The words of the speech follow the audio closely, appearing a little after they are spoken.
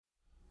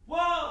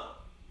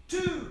2,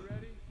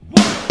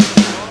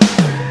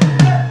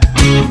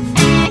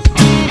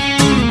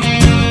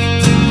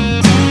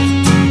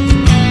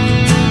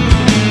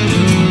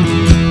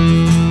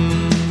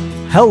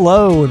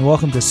 Hello and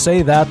welcome to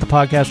Say That, the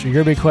podcast where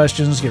your big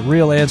questions get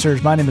real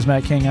answers. My name is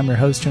Matt King. I'm your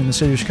host here in the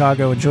city of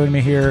Chicago, and joining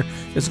me here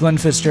is Glenn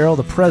Fitzgerald,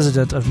 the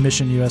president of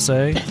Mission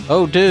USA.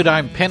 Oh, dude,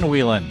 I'm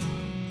pinwheeling.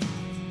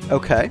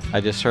 Okay.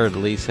 I just heard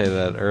Lee say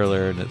that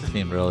earlier, and it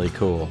seemed really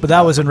cool. But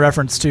that was in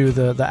reference to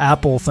the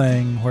Apple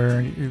thing, where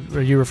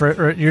you're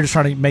just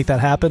trying to make that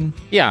happen.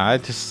 Yeah,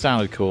 it just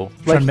sounded cool.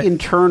 Like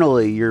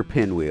internally, you're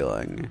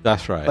pinwheeling.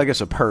 That's right. Like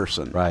as a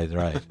person. Right.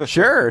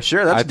 Sure. That's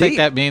I think deep.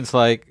 that means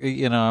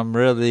I'm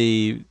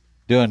really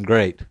doing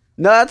great.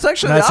 No, that's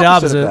actually That's the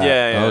opposite. the Of that.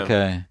 Yeah.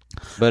 Okay.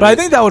 But I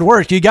think that would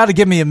work. You got to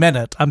give me a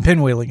minute. I'm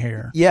pinwheeling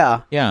here.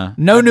 Yeah. Yeah.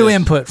 No new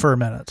input for a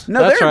minute.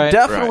 No, That's there are right.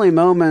 definitely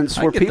moments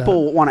I where get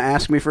people want to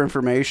ask me for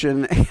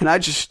information, and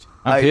I'm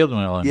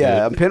pinwheeling.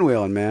 Yeah, dude. I'm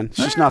pinwheeling, man. It's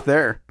just not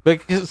there.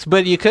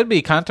 But you could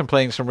be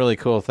contemplating some really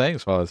cool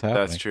things while it's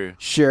happening. That's true.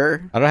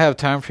 Sure. I don't have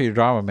time for your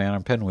drama, man.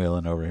 I'm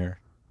pinwheeling over here.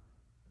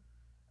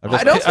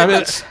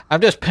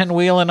 I'm just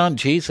pinwheeling on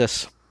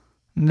Jesus.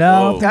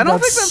 No, Whoa. I don't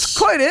think that's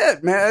quite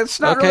it, man. It's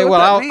not Okay, really what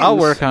well, that I'll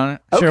means. work on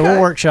it. Sure, Okay.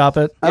 we'll workshop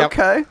it. Yep.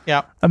 Okay.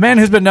 Yeah. A man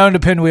who's been known to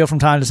pinwheel from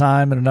time to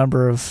time in a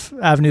number of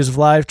avenues of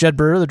life, Jed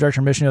Brewer, the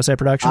director of Mission USA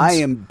Productions. I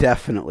am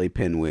definitely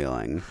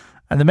pinwheeling.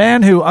 And the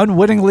man who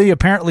unwittingly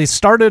apparently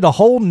started a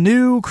whole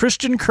new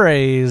Christian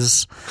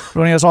craze,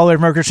 joining us all the way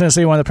from Memphis,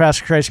 Tennessee, one of the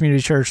pastors of Christ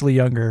Community Church, Lee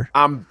Younger.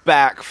 I'm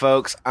back,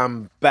 folks.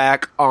 I'm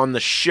back on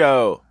the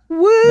show.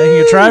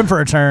 Making a triumph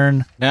for a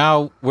turn.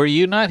 Now, were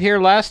you not here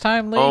last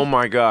time, Lee? Oh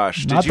my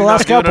gosh! Did Not you the not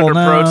last do it couple, under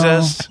no.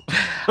 protest?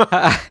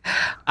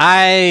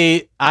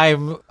 I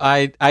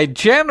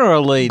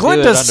generally Glenn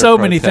do it does under so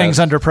many protest. things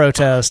under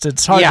protest.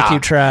 It's hard to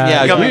keep track.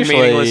 Yeah, Becoming usually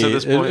meaningless at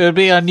this point. it would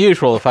be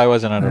unusual if I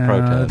wasn't under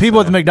protest. People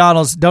at so. the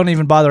McDonald's don't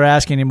even bother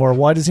asking anymore.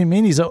 What does he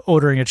mean he's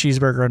ordering a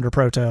cheeseburger under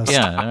protest?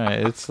 Yeah, all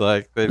right. It's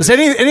like Does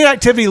any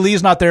activity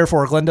Lee's not there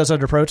for, Glenn does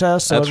under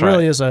protest. So That's it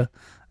really right. is a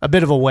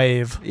bit of a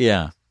wave.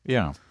 yeah.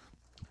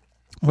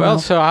 Well,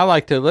 so I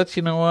like to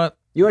you know what?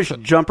 You want to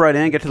jump right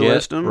in, get to the Get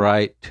list?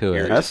 right to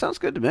it. That sounds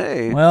good to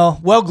me. Well,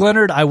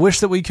 Glennard, I wish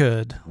that we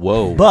could.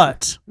 Whoa.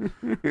 But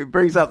It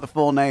brings out the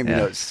full name. You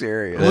know it's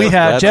serious. we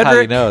have That's how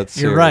Jedrick. you know it's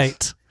You're serious.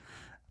 right.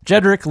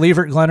 Jedrick,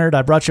 Levert, Glennard,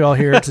 I brought you all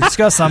here to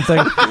discuss something.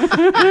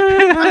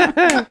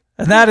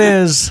 And that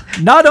is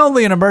not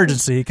only an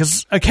emergency,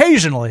 because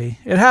occasionally,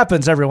 it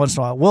happens every once in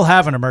a while, we'll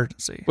have an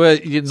emergency. Well,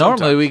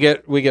 normally we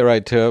get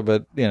right to it,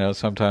 but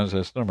sometimes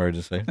it's an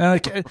emergency.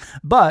 Okay.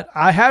 But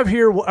I have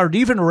here an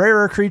even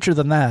rarer creature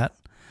than that,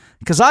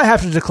 because I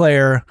have to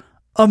declare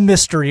a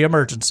mystery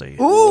emergency.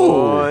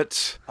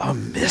 What? A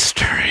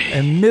mystery.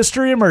 A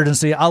mystery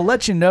emergency. I'll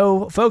let you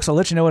know, folks, I'll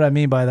let you know what I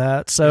mean by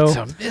that. So It's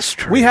a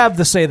mystery. we have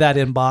the Say That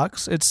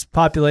inbox. It's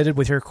populated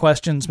with your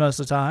questions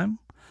most of the time,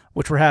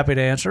 which we're happy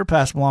to answer,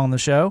 pass them along on the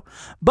show.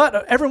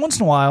 But every once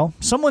in a while,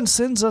 someone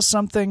sends us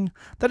something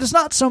that is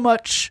not so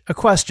much a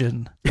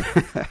question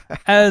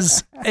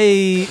as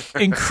a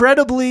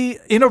incredibly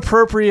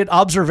inappropriate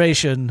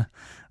observation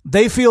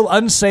they feel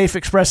unsafe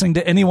expressing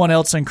to anyone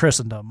else in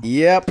Christendom.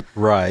 Yep.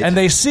 Right. And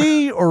they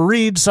see or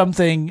read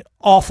something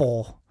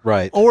awful.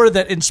 Right. Or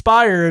that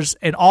inspires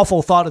an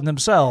awful thought in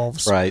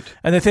themselves. Right.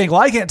 And they think,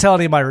 well, I can't tell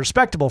any of my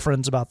respectable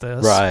friends about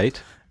this.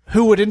 Right.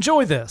 Who would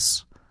enjoy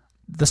this?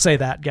 The Say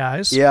That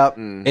guys. Yep.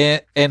 And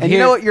And here, you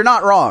know what? You're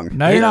not wrong.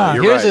 No, you're not.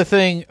 you're here's right. the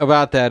thing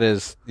about that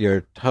is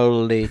you're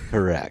totally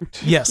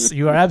correct. Yes,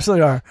 you are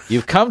absolutely are.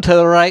 You've come to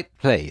the right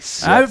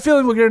place. I have a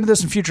feeling we'll get into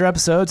this in future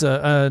episodes.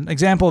 An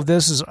example of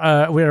this is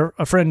we have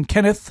a friend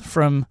Kenneth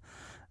from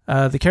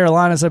the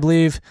Carolinas, I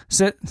believe.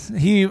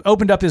 He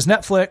opened up his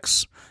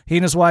Netflix. He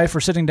and his wife were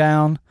sitting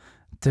down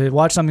to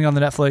watch something on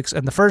the Netflix,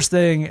 and the first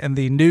thing in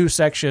the new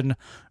section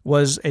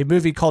was a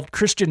movie called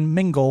Christian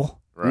Mingle,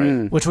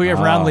 Right. which we have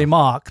roundly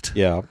mocked.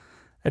 Yeah.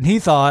 And he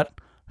thought,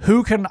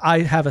 who can I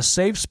have a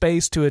safe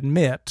space to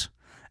admit,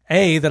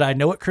 A, that I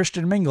know what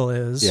Christian Mingle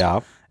is, Yeah.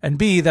 and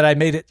B, that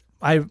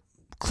I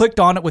clicked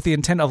on it with the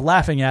intent of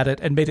laughing at it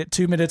and made it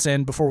 2 minutes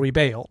in before we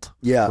bailed.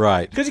 Yeah.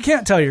 Right. Because you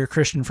can't tell your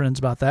Christian friends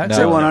about that. No.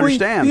 So, They won't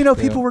understand.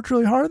 People worked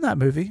really hard on that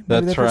movie. Maybe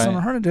That's they put right.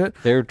 something hard into it.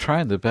 They were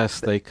trying the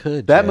best they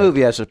could. That Jed.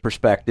 movie has a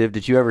perspective.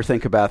 Did you ever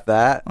think about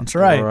that? That's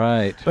right.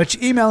 Right. But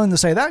you email in to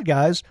say that,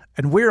 guys,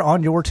 and we're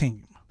on your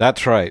team.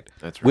 That's right.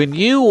 That's right. When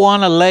you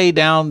want to lay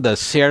down the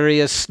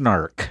serious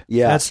snark,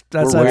 Yeah. That's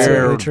We're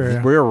absolutely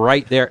true. we're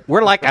right there.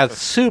 We're like a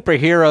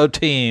superhero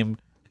team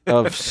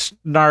of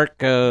snark,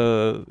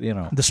 The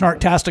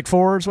Snarktastic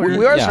Four is what We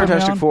you're are Yeah.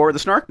 Snarktastic Four, the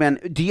Snark Men.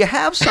 Do you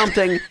have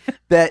something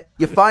that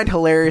you find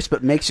hilarious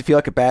but makes you feel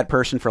like a bad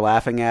person for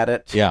laughing at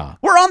it? Yeah.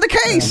 We're on the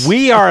case.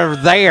 We are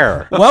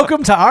there.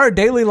 Welcome to our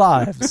daily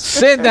lives.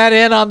 Send that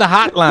in on the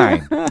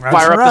hotline.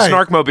 Fire up right. the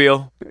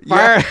Snarkmobile.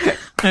 Fire.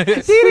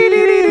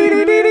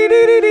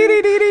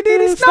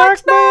 Snark,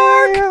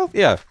 snark.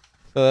 Yeah.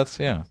 So that's,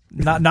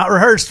 Not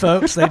rehearsed,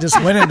 folks. They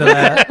just went into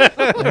that.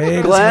 They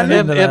just Glenn, went in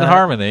into that.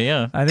 harmony,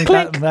 yeah. I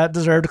think that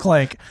deserved a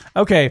clink.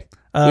 Okay.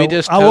 We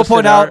just I will toasted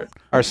point out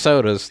our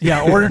sodas.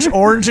 Yeah,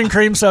 orange and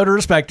cream soda,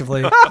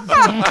 respectively.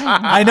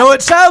 I know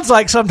it sounds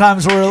like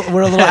sometimes we're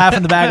a little half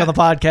in the bag on the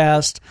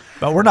podcast,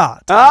 but we're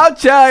not. I'll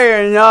tell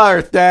you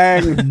another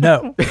thing.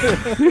 No,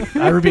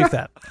 I rebuke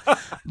that.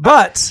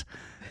 But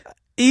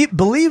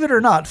believe it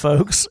or not,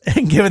 folks,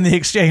 and given the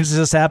exchanges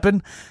that's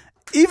happened,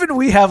 even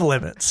we have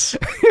limits.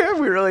 Yeah,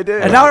 we really do.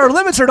 And now our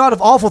limits are not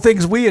of awful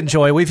things we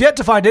enjoy. We've yet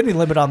to find any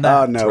limit on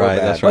that. Oh, no. Right,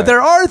 that's right. But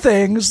there are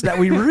things that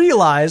we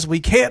realize we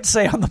can't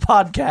say on the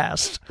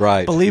podcast.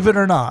 Right. Believe it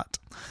or not.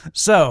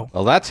 So.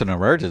 Well, that's an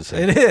emergency.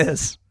 It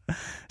is.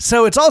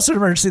 So it's also an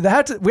emergency.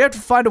 We have to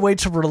find a way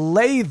to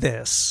relay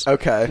this.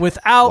 Okay.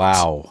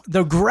 Without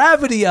the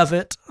gravity of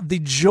it, the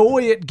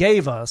joy it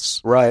gave us.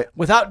 Right.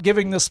 Without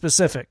giving the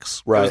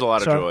specifics. Right. There was a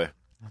lot of joy.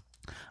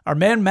 Our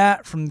man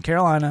Matt from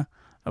Carolina,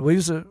 I believe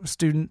he's a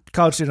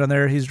college student on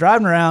there. He's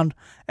driving around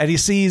and he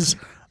sees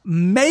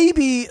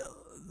maybe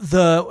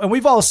and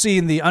we've all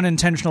seen the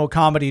unintentional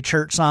comedy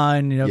church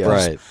sign. You know,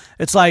 Yes. Right.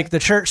 It's like the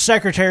church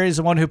secretary is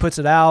the one who puts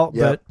it out,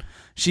 Yep. but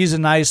she's a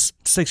nice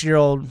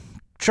 60-year-old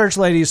church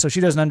lady, so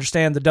she doesn't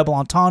understand the double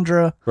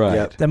entendre Right.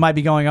 Yep. that might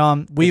be going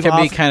on. It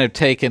can be kind of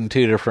taken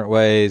two different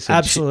ways. And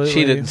Absolutely.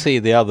 She didn't see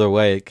the other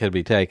way it could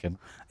be taken.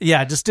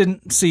 Yeah, just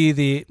didn't see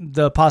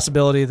the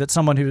possibility that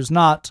someone who's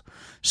not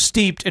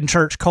steeped in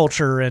church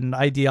culture and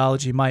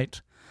ideology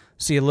might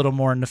see a little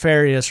more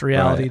nefarious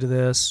reality Right. to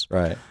this.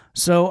 Right.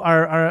 So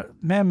our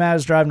man Matt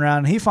is driving around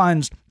and he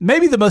finds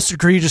maybe the most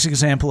egregious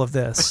example of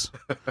this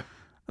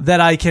that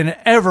I can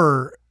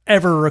ever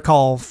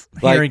recall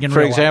hearing in for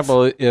real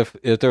example, life.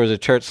 if there was a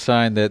church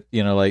sign that,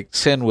 like,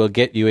 sin will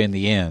get you in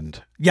the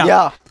end.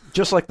 Yeah,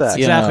 just like that.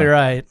 Yeah. exactly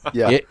right.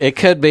 Yeah. It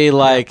could be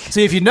like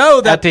See, if you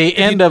know that at the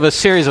end of a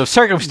series of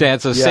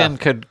circumstances, Yeah. sin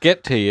could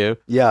get to you,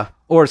 Yeah.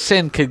 or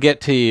sin could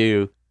get to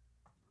you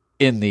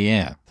in the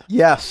end.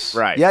 Yes.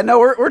 Right. Yeah, no,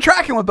 we're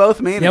tracking with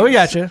both meanings. yeah, we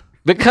got you.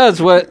 Because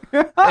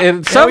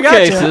in some we got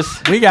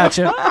cases, we got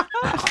you.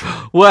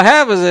 what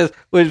happens is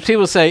when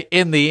people say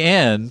in the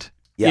end,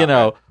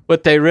 Yeah.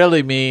 what they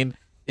really mean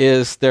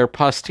is their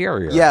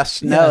posterior.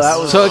 Yes. No, Yes. that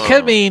was So it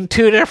could mean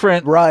two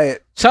different. right.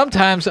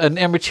 Sometimes an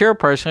immature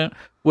person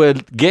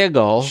would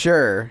giggle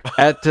Sure.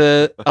 at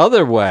the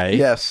other way.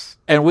 Yes.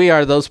 And we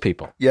are those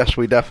people. Yes,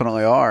 we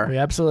definitely are. We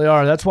absolutely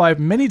are. That's why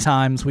many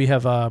times we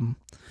have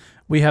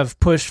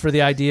pushed for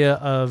the idea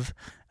of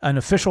an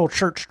official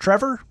church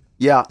Trevor.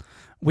 Yeah.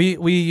 We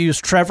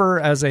use Trevor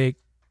as a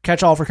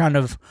catch-all for kind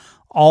of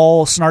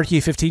all snarky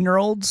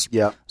 15-year-olds.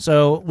 Yeah.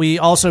 So we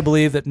also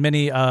believe that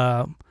many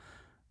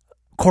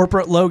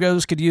corporate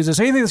logos could use this.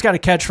 Anything that's got a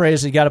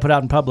catchphrase that you got to put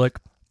out in public,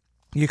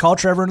 you call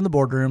Trevor into the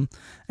boardroom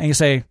and you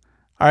say,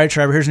 all right,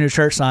 Trevor, here's a new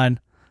church sign.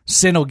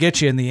 Sin will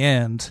get you in the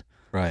end.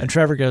 Right. And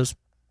Trevor goes,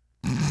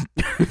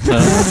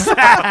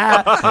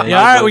 yeah, all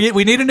right,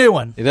 we need a new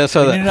one. That's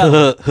so We need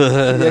another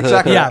one. Yeah,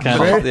 exactly. Yeah,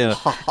 kind of, you know.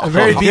 A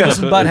very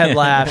Beavis and Butthead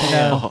laugh. You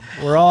know,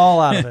 we're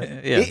all out of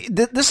it.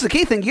 Yeah. This is the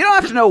key thing. You don't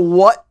have to know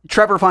what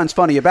Trevor finds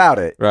funny about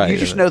it. Right. You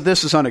just know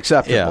this is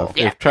unacceptable.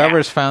 Yeah. If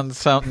Trevor's found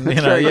something,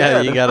 That's very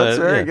good. you gotta. That's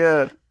very yeah.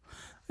 good.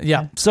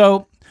 Yeah.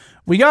 So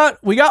we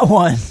got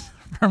one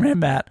from him,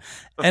 Matt,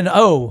 and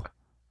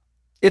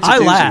It's a I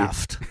doozy.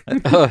 laughed.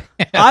 Oh,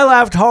 I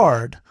laughed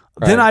hard.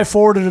 Then Right. I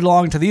forwarded it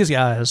along to these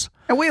guys,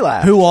 And we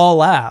laughed. who all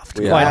laughed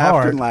We quite laughed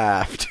hard. and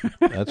laughed.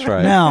 That's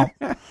right. Now,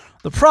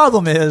 the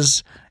problem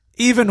is,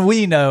 even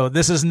we know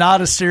this is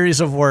not a series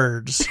of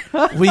words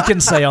we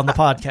can say on the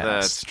podcast.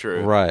 That's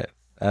true. Right.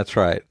 That's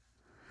right.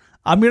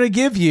 I'm going to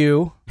give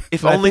you.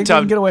 If I only think we to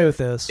can get away with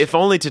this. if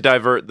only to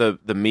divert the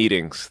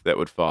meetings that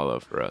would follow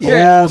for us.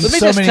 Yeah. Let me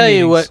so just many tell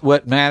you meetings.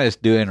 what Matt is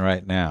doing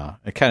right now.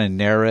 I kind of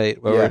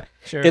narrate. What Yeah. we're,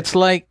 Sure. It's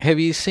like, have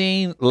you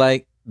seen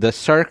like the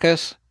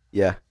circus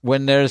Yeah.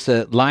 when there's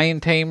a lion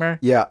tamer?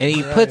 Yeah. And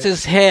he puts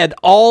his head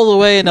all the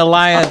way in the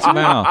lion's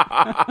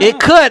mouth. It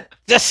could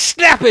just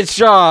snap its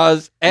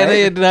jaws, and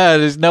Maybe.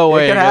 there's no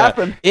way. could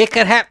happen. It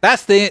could happen.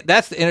 That's the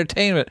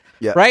entertainment.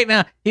 Yeah. Right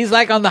now, he's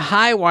like on the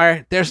high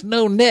wire. There's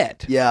no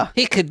net. Yeah.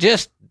 He could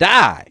just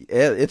die.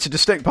 It's a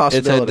distinct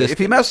possibility. distinct- If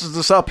he messes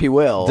this up, he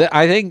will.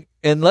 I think,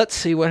 and let's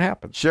see what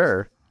happens.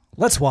 Sure.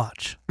 Let's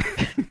watch.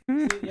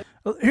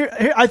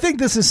 Here, I think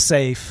this is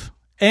safe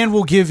and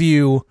will give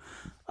you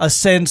a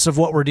sense of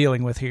what we're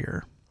dealing with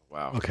here.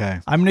 Wow. Okay.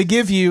 I'm going to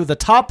give you the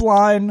top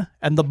line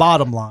and the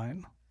bottom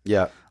line.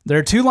 Yeah. There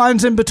are two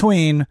lines in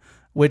between,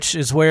 which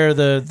is where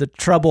the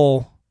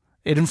trouble,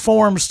 it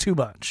informs too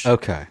much.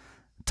 Okay.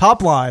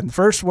 Top line, the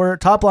first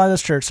word, top line of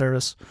this church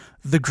service,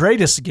 the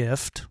greatest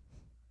gift.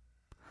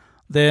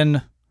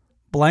 Then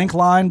blank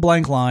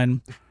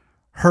line,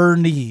 her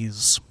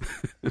knees.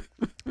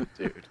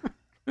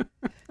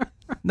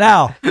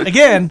 Now,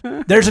 again,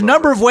 there's a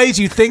number of ways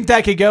you think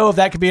that could go if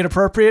that could be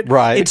inappropriate.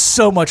 Right. It's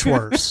so much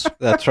worse.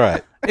 That's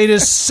right. It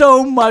is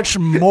so much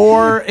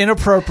more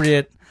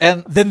inappropriate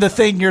And than the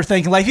thing you're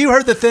thinking. Like, if you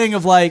heard the thing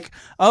of like,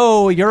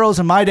 oh, girls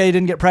in my day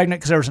didn't get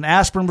pregnant because there was an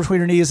aspirin between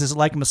her knees. Is it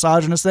like a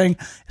misogynist thing?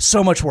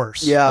 So much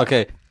worse. Yeah.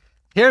 okay,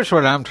 here's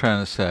what I'm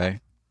trying to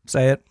say.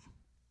 Say it.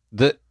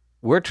 That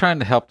we're trying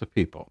to help the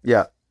people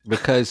Yeah.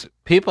 because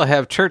people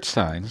have church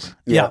signs.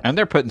 Yeah. And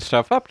they're putting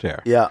stuff up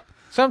there. Yeah.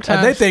 Sometimes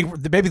And they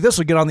think that maybe this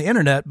will get on the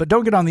internet, but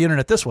don't get on the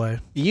internet this way.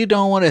 you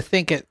don't want to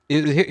think it.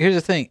 Here's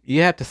the thing: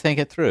 you have to think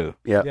it through.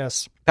 Yeah.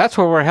 Yes. That's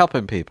what we're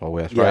helping people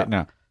with Yeah. right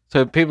now.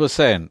 So people are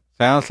saying,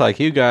 "Sounds like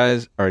you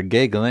guys are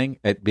giggling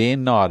at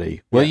being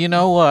naughty." Well, you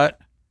know what?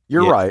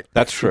 You're Yeah, right.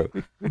 That's true.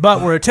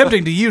 But we're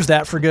attempting to use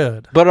that for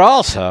good. But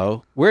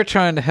also, we're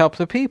trying to help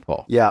the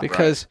people. Yeah.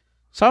 Because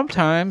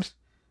sometimes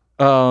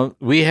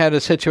we had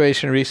a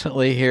situation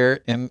recently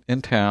here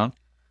in town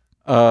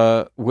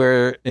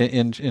where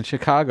in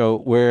Chicago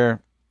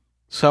where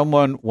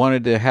someone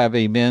wanted to have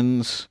a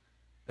men's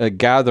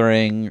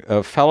gathering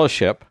of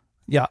fellowship.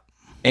 Yeah.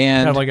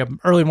 And Kind of like an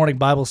early morning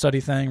Bible study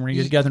thing where you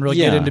get together and really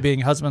get Yeah. into being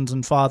husbands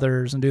and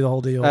fathers and do the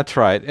whole deal. that's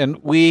right. And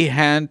we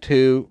had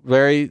to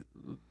very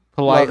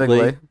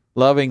politely,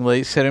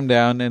 lovingly sit him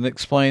down and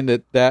explain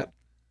that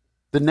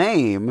The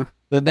name.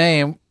 the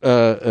name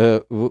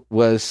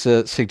was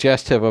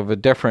suggestive of a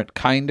different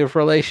kind of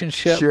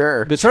relationship.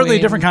 Sure. Certainly a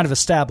different kind of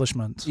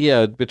establishment.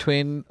 Yeah,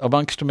 between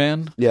amongst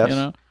men. Yes. You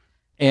know,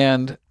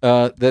 and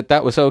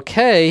that was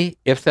okay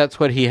if that's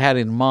what he had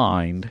in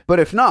mind. But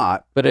if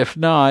not, But if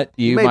not,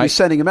 you maybe might.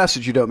 sending a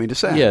message you don't mean to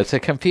send. Yeah, it's a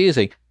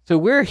confusing. So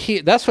we're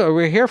here. That's what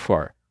we're here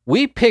for.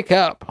 We pick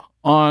up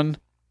on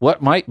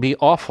what might be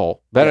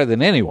awful better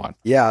than anyone.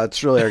 Yeah,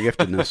 it's really our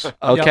giftedness.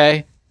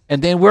 Okay,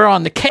 and then we're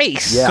on the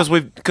case. Yeah.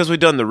 Because we've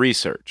done the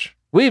research.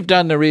 We've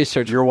done the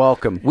research. You're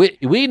welcome.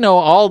 We know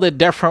all the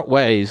different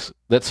ways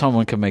that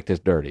someone can make this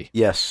dirty.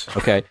 Yes.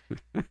 Okay,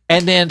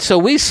 and then so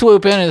we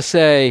swoop in and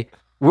say,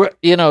 "We're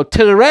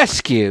to the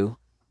rescue.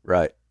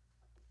 Right.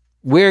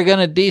 We're going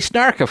to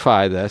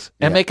de-snarkify this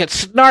and Yeah. make it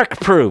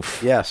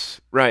snark-proof." Yes.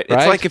 Right. Right?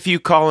 It's like if you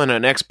call in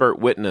an expert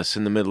witness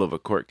in the middle of a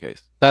court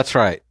case. That's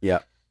right. Yeah.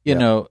 You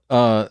know.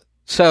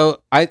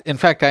 So in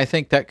fact, I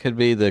think that could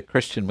be the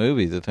Christian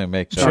movie that they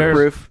make. Sure.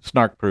 Proof.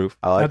 Snark-proof.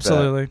 I like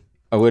Absolutely.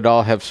 We'd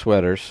all have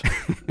sweaters.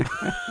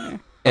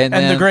 And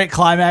then, the great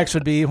climax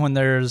would be when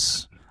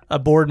there's a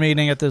board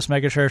meeting at this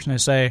mega church and they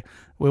say,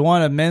 we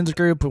want a men's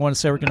group. We want to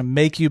say we're going to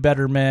make you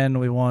better men.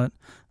 We want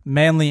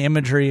manly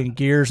imagery and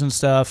gears and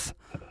stuff.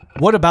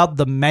 What about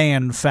the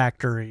Man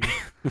Factory?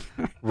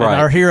 right.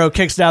 And our hero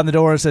kicks down the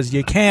door and says,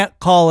 you can't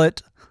call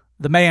it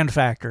the Man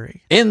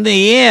Factory. In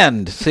the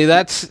end, see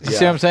that's you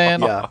see what I'm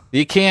saying? Yeah.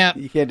 You can't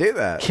You can't do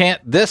that.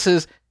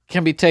 this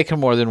can be taken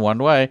more than one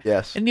way.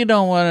 Yes. And you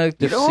don't want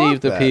to You don't deceive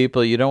want the that.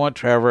 people. You don't want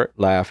Trevor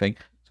laughing.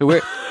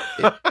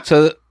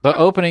 So the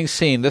opening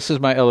scene, this is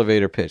my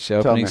elevator pitch. The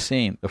opening me.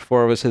 scene, the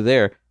four of us are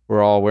there.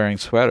 We're all wearing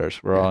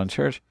sweaters. We're all in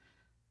church.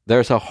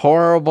 There's a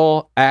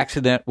horrible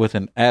accident with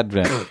an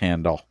Advent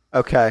candle.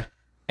 Okay.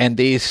 And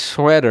these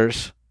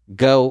sweaters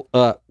go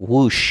up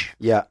whoosh.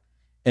 Yeah.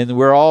 And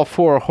we're all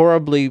four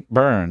horribly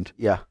burned.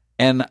 Yeah.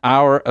 And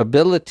our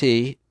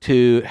ability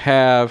to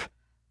have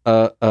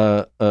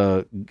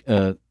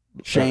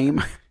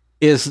Shame.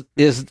 is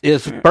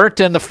burnt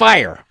in the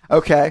fire.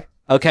 Okay.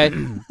 Okay,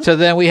 so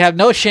then we have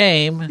no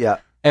shame. Yeah.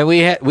 And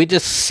we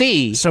just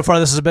see So far,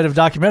 this is a bit of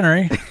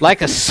documentary.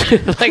 like a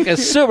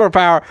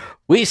superpower.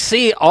 We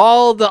see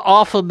all the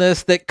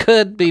awfulness that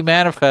could be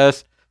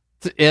manifest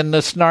in the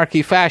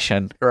snarky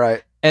fashion,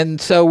 Right. and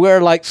so we're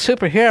like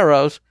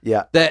superheroes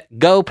Yeah. that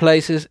go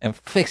places and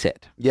fix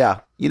it.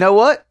 Yeah. You know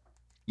what?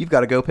 You've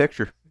got a go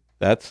picture.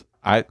 That's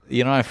I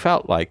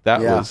felt like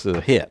that Yeah. was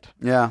a hit.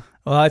 Yeah.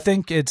 Well, I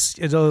think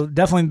it'll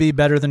definitely be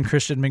better than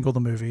Christian Mingle the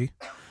movie.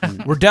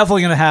 We're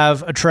definitely going to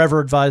have a Trevor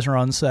advisor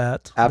on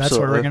set. That's where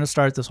Absolutely. we're going to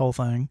start this whole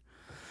thing.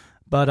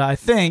 But I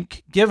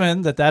think,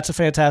 given that that's a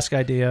fantastic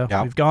idea,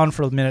 Yeah. we've gone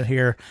for a minute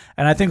here,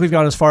 and I think we've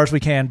gone as far as we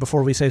can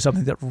before we say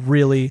something that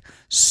really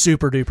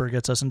super duper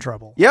gets us in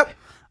trouble. Yep.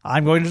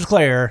 I'm going to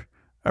declare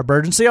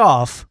emergency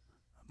off,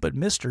 but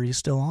mystery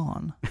still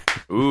on.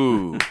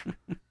 Ooh.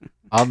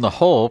 On the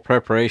whole,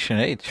 Preparation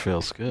H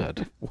feels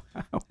good.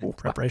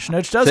 Preparation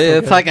Edge does. See, feel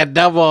it's good. like a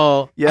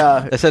double.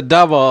 Yeah. It's a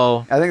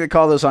double. I think they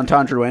call those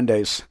entendre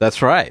duendes.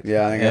 That's right.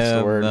 Yeah, I think that's the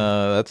And, word.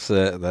 That's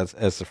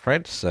as the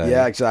French say.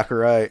 Yeah, exactly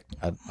right.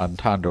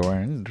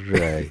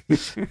 Entendre.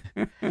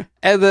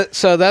 And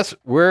so that's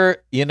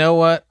where, you know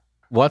what?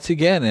 Once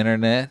again,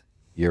 Internet,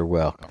 you're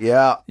welcome.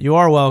 Yeah. You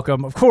are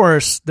welcome. Of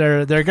course,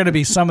 there are going to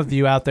be some of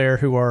you out there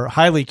who are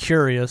highly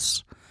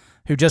curious,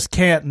 who just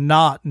can't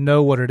not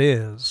know what it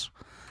is.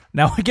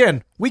 Now,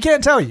 again, we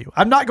can't tell you.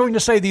 I'm not going to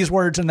say these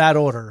words in that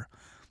order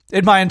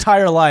in my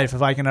entire life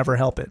if I can ever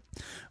help it.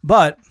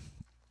 But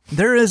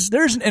there's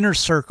an inner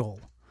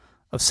circle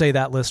of Say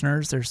That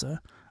listeners. There's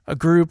a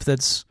group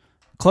that's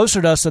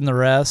closer to us than the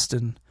rest,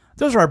 and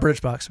those are our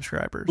Bridgebox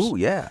subscribers. Ooh,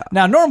 yeah.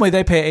 Now, normally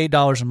they pay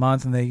 $8 a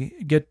month, and they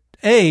get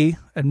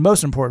and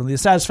most importantly, the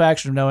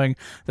satisfaction of knowing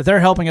that they're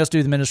helping us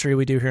do the ministry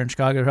we do here in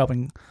Chicago. They're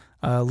helping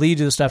Lee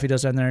do the stuff he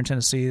does down there in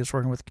Tennessee. He's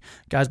working with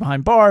guys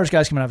behind bars,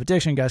 guys coming out of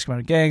addiction, guys coming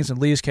out of gangs. In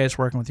Lee's case,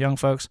 working with young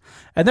folks.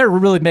 And they're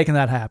really making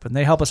that happen.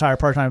 They help us hire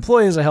part-time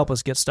employees. They help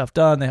us get stuff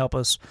done. They help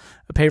us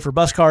pay for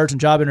bus cards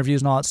and job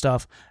interviews and all that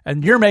stuff.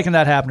 And you're making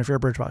that happen if you're a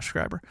Bridgebox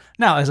subscriber.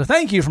 Now, as a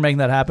thank you for making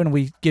that happen,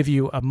 we give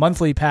you a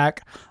monthly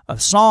pack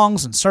of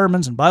songs and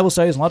sermons and Bible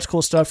studies and lots of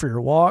cool stuff for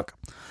your walk.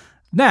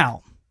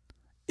 Now,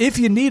 if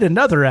you need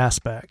another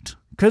aspect,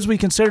 because we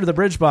consider the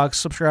Bridgebox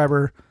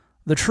subscriber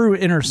the true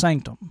inner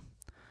sanctum.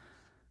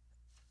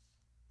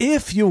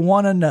 If you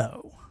want to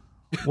know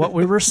what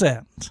we were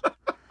sent,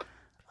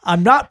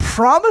 I'm not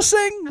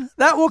promising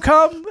that will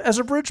come as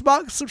a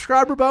Bridgebox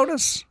subscriber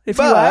bonus if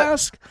you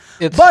ask.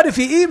 But if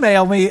you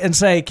email me and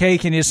say, "Kay,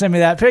 can you send me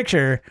that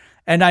picture?"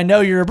 and I know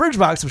you're a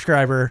Bridgebox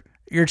subscriber,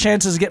 your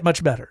chances get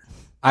much better.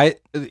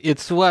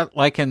 It's what,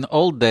 like in the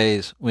old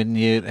days when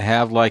you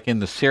have, like in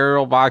the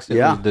cereal box, the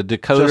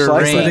decoder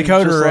like ring. The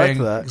decoder ring.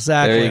 Like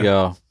exactly. There you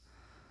go.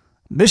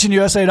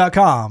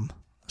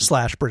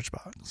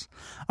 MissionUSA.com/Bridgebox.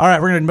 All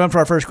right, we're going to move on to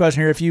our first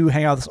question here. If you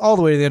hang out with us all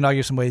the way to the end, I'll give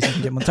you some ways you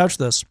can get in touch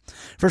with us.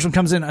 First one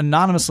comes in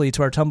anonymously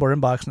to our Tumblr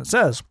inbox, and it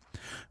says,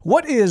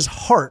 "What is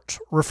heart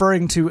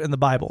referring to in the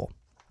Bible?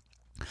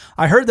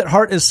 I heard that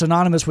heart is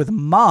synonymous with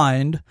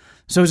mind,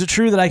 so is it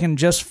true that I can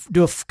just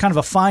do a kind of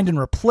a find and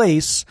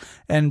replace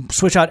and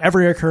switch out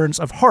every occurrence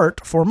of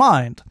heart for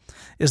mind?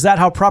 Is that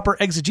how proper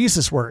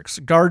exegesis works?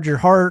 Guard your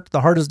heart,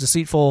 the heart is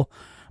deceitful,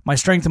 my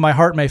strength in my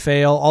heart may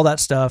fail, all that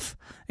stuff.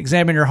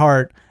 Examine your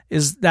heart.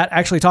 Is that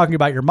actually talking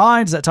about your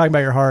mind? Is that talking about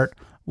your heart?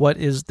 What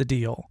is the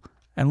deal?"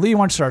 And Lee,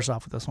 why don't you start us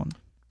off with this one?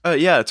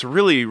 Yeah, it's a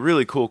really,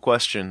 really cool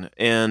question,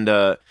 and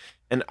I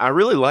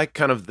really like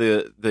kind of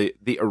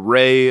the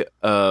array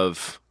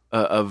of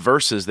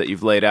verses that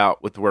you've laid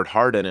out with the word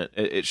heart in it.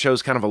 It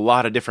shows kind of a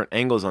lot of different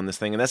angles on this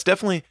thing, and that's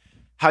definitely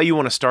how you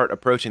want to start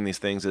approaching these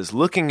things, is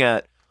looking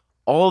at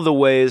all the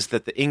ways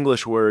that the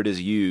English word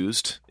is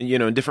used,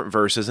 in different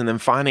verses, and then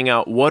finding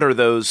out what are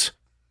those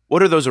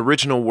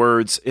original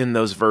words in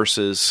those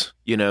verses,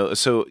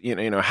 so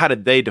how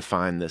did they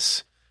define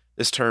this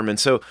term? And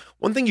so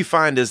one thing you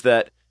find is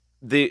that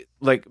the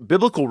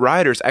biblical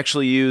writers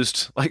actually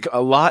used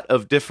a lot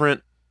of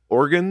different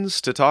organs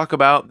to talk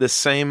about this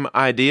same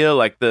idea.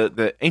 Like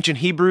the ancient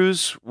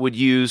Hebrews would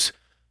use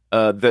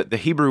the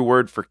Hebrew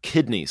word for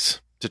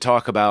kidneys to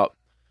talk about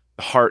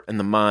the heart and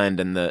the mind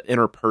and the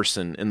inner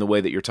person in the way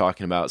that you're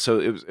talking about. So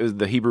it was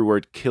the Hebrew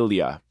word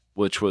kilia,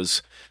 which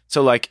was,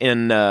 so like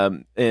in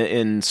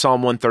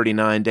Psalm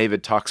 139,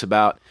 David talks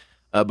about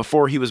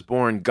before he was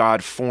born,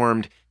 God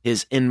formed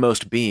his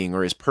inmost being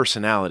or his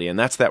personality, and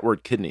that's that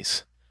word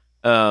kidneys.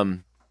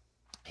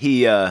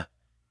 He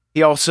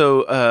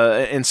also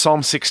in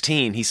Psalm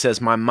 16 he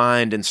says, "My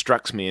mind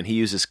instructs me," and he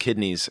uses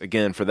kidneys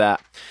again for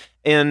that.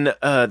 And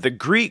the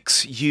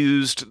Greeks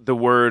used the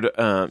word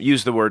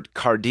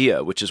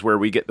cardia, which is where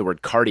we get the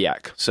word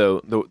cardiac,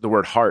 so the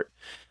word heart.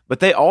 But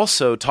they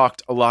also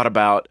talked a lot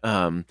about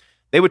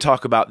they would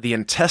talk about the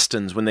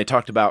intestines when they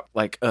talked about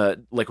like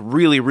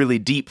really, really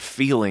deep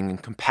feeling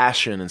and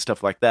compassion and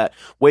stuff like that,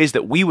 ways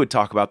that we would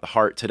talk about the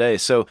heart today.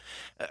 So,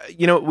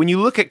 when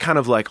you look at kind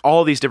of like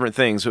all these different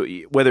things,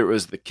 whether it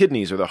was the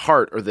kidneys or the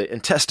heart or the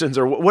intestines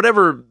or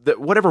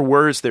whatever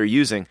words they're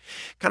using,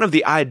 kind of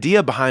the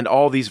idea behind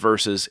all these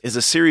verses is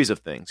a series of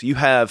things. You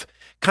have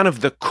kind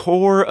of the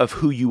core of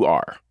who you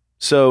are.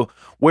 So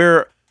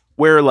where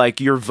like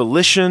your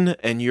volition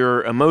and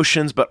your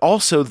emotions, but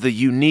also the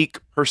unique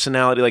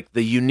personality, like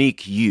the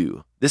unique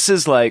you. This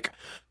is like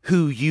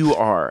who you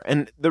are.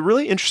 And the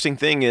really interesting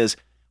thing is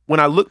when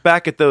I look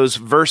back at those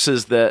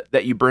verses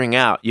that you bring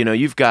out,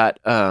 you've got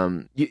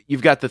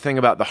the thing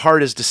about the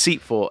heart is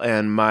deceitful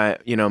and my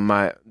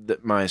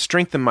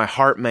strength in my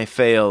heart may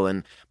fail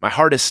and my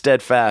heart is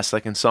steadfast,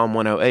 like in Psalm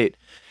 108.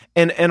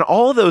 And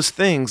all those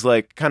things,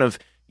 like kind of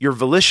your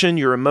volition,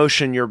 your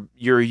emotion,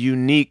 your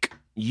unique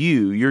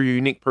your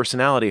unique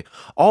personality,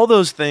 all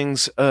those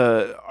things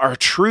are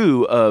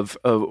true of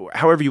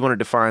however you want to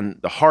define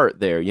the heart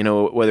there,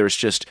 whether it's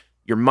just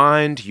your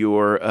mind,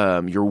 your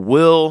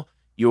will,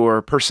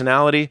 your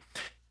personality.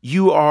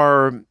 You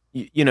are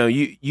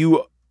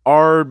you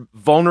are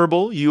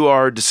vulnerable, you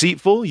are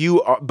deceitful,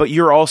 but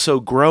you're also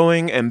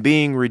growing and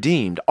being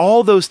redeemed.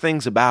 All those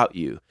things about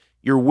you,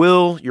 your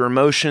will, your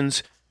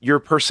emotions, your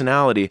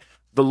personality,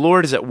 the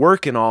Lord is at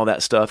work in all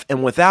that stuff,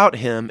 and without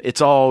him, it's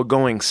all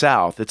going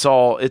south. It's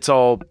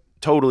all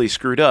totally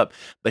screwed up,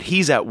 but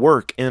he's at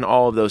work in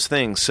all of those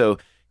things. So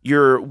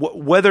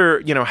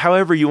whether,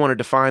 however you want to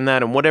define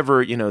that, and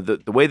whatever,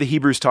 the way the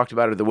Hebrews talked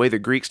about it, or the way the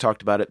Greeks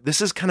talked about it, this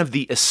is kind of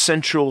the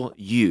essential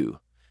you.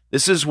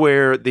 This is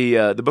where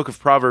the book of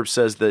Proverbs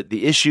says that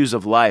the issues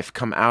of life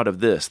come out of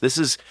this. This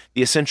is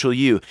the essential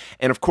you.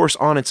 And of course,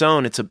 on its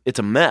own, it's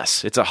a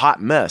mess. It's a hot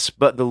mess.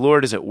 But the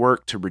Lord is at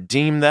work to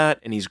redeem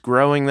that, and he's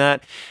growing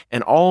that.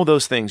 And all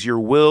those things, your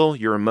will,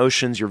 your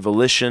emotions, your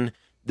volition,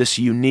 this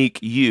unique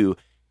you,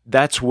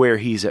 that's where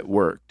he's at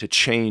work to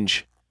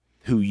change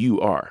who you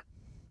are.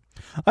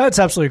 That's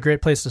absolutely a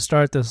great place to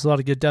start. There's a lot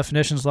of good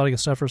definitions, a lot of good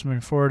stuff for us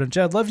moving forward. And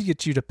Jed, I'd love to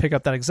get you to pick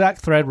up that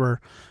exact thread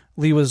where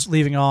Lee was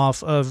leaving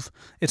off of,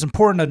 it's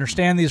important to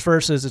understand these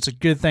verses. It's a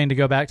good thing to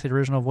go back to the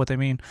original of what they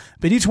mean.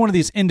 But each one of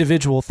these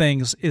individual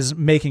things is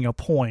making a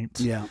point.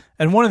 Yeah.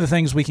 And one of the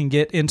things we can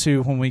get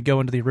into when we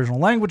go into the original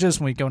languages,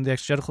 when we go into the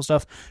exegetical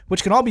stuff,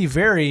 which can all be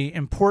very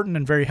important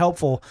and very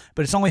helpful,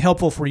 but it's only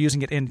helpful if we're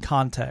using it in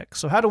context.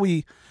 So how do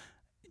we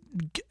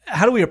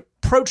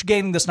approach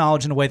gaining this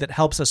knowledge in a way that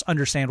helps us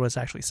understand what it's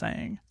actually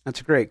saying?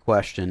 That's a great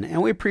question,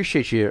 and we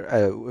appreciate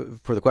you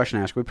for the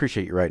question asker. We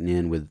appreciate you writing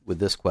in with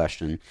this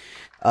question,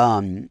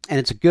 and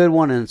it's a good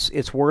one, and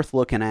it's worth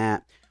looking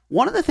at.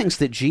 One of the things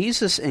that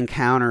Jesus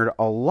encountered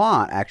a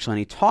lot, actually, and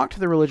he talked to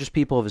the religious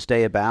people of his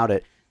day about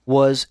it,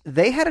 was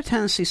they had a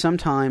tendency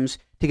sometimes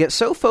to get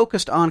so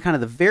focused on kind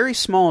of the very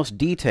smallest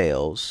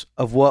details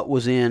of what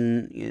was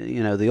in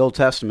the Old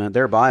Testament,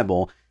 their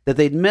Bible, that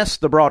they'd miss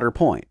the broader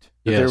point.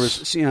 That there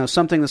was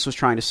something this was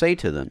trying to say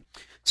to them.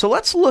 So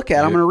let's look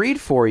at. I'm going to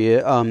read for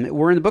you.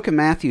 We're in the book of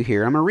Matthew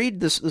here. I'm going to read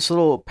this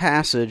little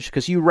passage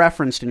because you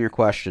referenced in your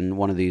question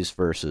one of these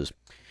verses.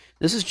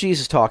 This is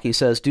Jesus talking. He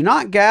says, "Do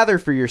not gather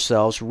for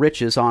yourselves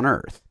riches on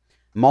earth.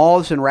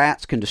 Moths and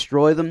rats can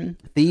destroy them.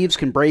 Thieves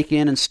can break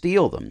in and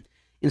steal them.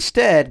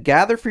 Instead,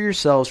 gather for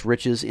yourselves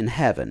riches in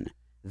heaven.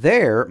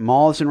 There,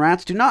 moths and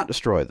rats do not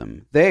destroy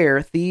them.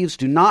 There, thieves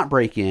do not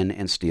break in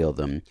and steal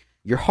them.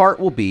 Your heart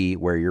will be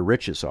where your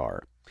riches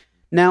are."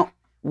 Now,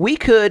 we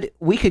could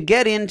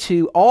get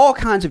into all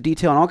kinds of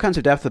detail and all kinds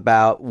of depth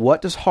about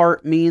what does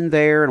heart mean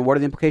there and what are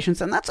the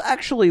implications, and that's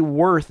actually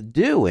worth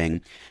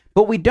doing.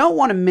 But we don't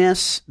want to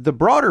miss the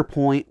broader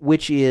point,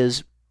 which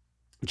is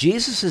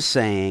Jesus is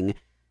saying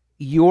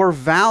your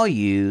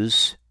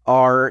values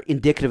are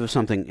indicative of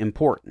something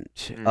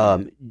important.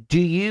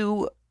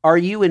 Are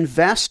you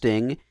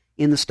investing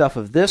in the stuff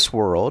of this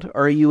world,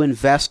 or are you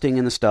investing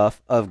in the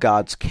stuff of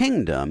God's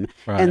kingdom?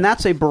 Right. And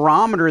that's a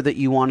barometer that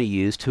you want to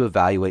use to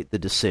evaluate the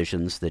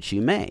decisions that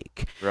you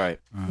make. Right.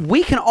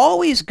 We can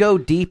always go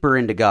deeper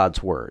into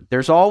God's word.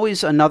 There's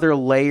always another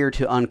layer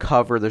to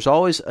uncover. There's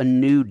always a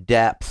new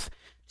depth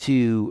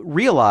to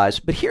realize.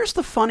 But here's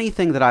the funny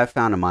thing that I've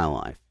found in my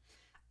life.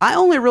 I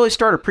only really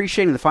start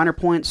appreciating the finer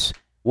points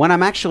when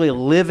I'm actually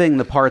living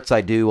the parts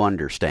I do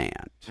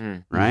understand.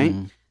 Right?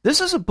 Mm-hmm.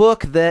 This is a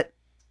book that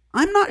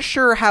I'm not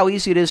sure how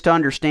easy it is to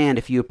understand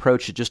if you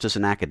approach it just as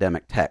an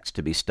academic text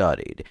to be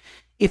studied.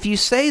 If you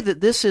say that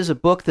this is a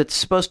book that's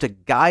supposed to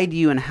guide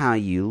you in how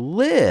you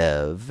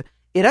live,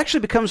 it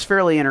actually becomes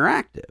fairly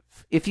interactive.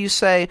 If you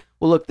say,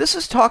 well, look, this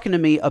is talking to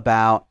me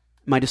about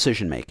my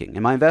decision-making.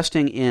 Am I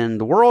investing in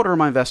the world or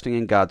am I investing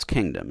in God's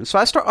kingdom? And so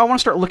I want to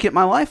start looking at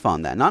my life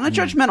on that, not in a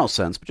judgmental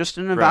sense, but just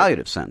in an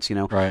evaluative sense.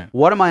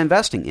 What am I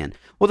investing in?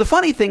 Well, the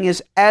funny thing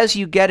is, as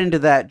you get into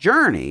that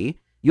journey,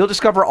 you'll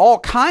discover all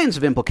kinds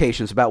of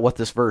implications about what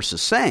this verse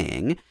is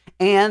saying,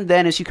 and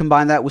then as you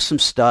combine that with some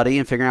study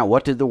and figuring out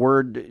what did the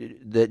word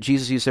that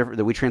Jesus used there,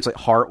 that we translate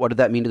heart, what did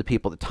that mean to the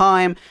people at the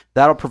time,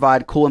 that'll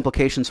provide cool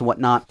implications and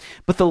whatnot.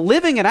 But the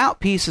living it out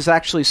piece is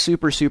actually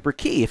super, super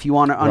key if you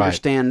want to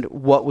understand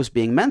what was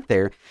being meant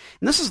there.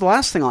 And this is the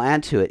last thing I'll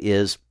add to it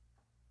is,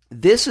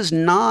 this is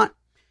not,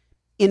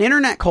 in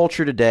internet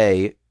culture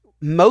today,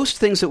 most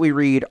things that we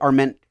read are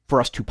meant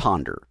for us to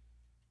ponder.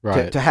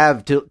 Right.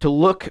 To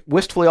look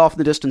wistfully off in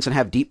the distance and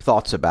have deep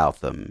thoughts about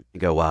them. You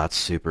go, wow,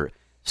 it's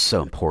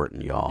so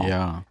important, y'all.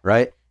 Yeah.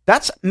 Right?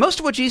 That's most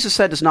of what Jesus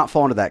said does not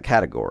fall into that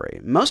category.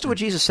 Most of what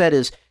Jesus said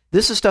is,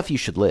 this is stuff you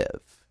should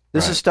live.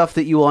 This is stuff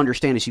that you will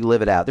understand as you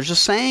live it out. There's a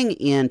saying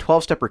in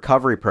 12-step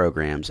recovery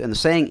programs, and the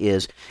saying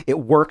is, it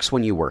works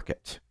when you work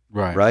it.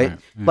 Right?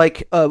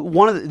 Like,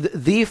 one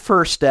of the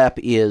first step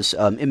is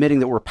admitting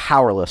that we're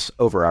powerless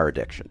over our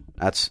addiction.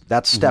 That's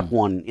step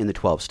one in the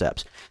 12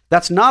 steps.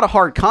 That's not a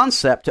hard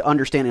concept to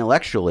understand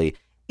intellectually.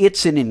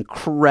 It's an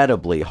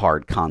incredibly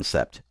hard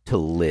concept to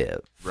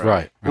live.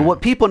 Right. And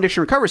what people in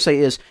addiction recovery say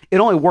is, it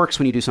only works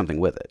when you do something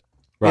with it.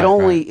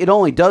 It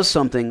only does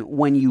something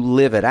when you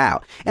live it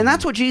out. And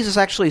that's what Jesus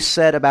actually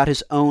said about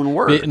his own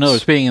words. No,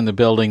 it's being in the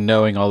building,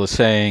 knowing all the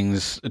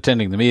sayings,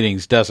 attending the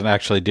meetings doesn't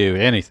actually do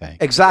anything.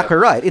 Exactly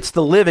right. It's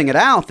the living it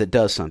out that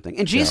does something.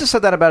 And Jesus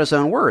said that about his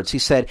own words. He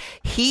said,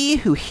 he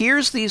who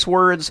hears these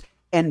words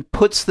and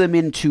puts them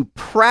into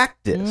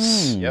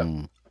practice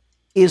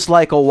is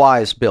like a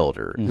wise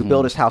builder who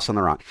built his house on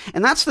the rock.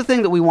 And that's the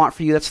thing that we want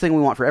for you. That's the thing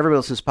we want for everybody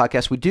listening to this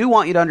podcast. We do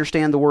want you to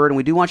understand the word, and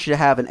we do want you to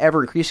have an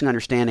ever-increasing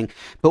understanding,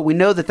 but we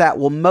know that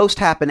will most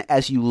happen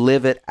as you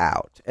live it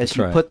out, as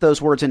you put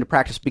those words into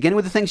practice, beginning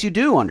with the things you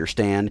do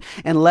understand,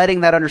 and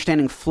letting that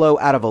understanding flow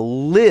out of a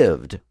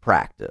lived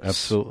practice.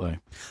 Absolutely.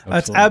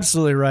 That's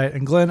absolutely right.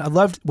 And Glenn,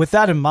 with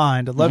that in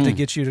mind, I'd love to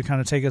get you to kind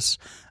of take us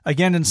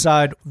again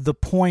inside the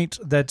point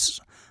that's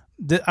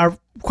our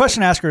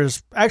question asker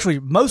is actually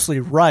mostly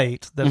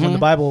right, that when the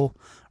Bible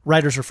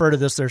writers refer to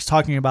this, they're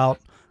talking about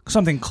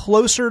something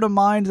closer to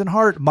mind than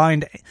heart.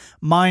 Mind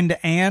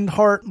and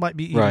heart might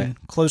be even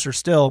closer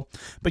still.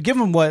 But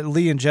given what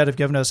Lee and Jed have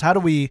given us, how do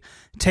we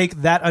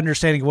take that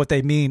understanding of what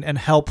they mean and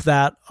help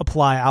that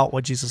apply out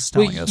what Jesus is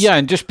telling us? Yeah,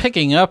 and just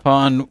picking up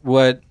on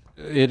what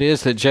it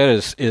is that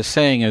Jed is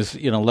saying is,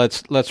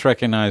 let's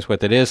recognize what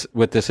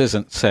this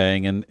isn't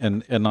saying,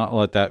 and not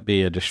let that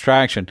be a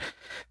distraction.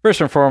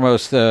 First and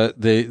foremost,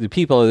 the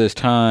people of this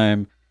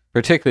time,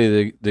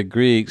 particularly the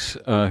Greeks,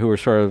 who were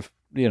sort of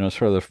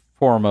the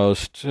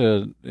foremost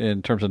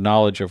in terms of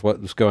knowledge of what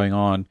was going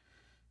on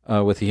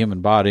with the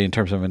human body in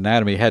terms of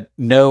anatomy had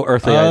no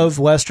earthly of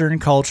Western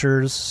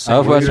cultures.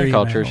 of Western Emails.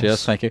 cultures.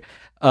 Yes, thank you.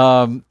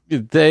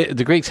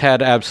 The Greeks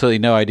had absolutely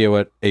no idea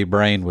what a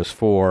brain was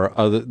for.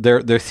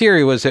 Their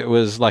theory was it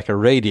was like a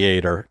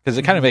radiator, because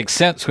it kind of makes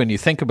sense when you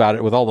think about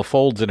it with all the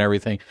folds and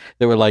everything.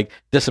 They would like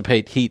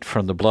dissipate heat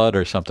from the blood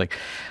or something.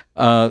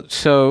 But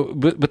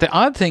the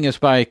odd thing is,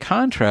 by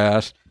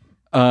contrast,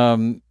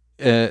 we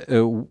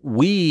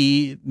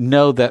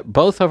know that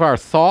both our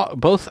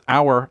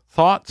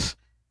thoughts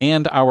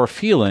and our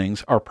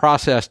feelings are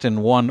processed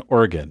in one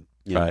organ,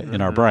 right,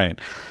 in our brain.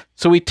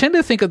 So we tend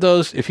to think of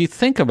those, if you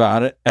think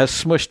about it, as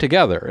smushed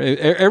together.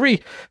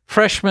 Every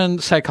freshman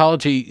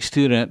psychology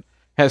student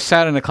has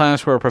sat in a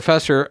class where a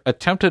professor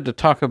attempted to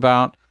talk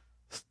about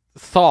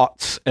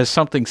thoughts as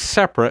something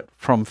separate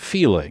from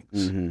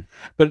feelings.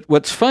 But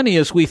what's funny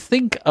is we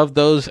think of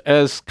those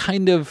as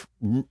kind of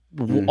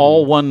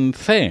all one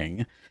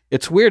thing.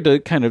 It's weird to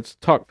kind of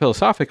talk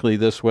philosophically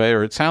this way,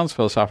 or it sounds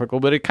philosophical,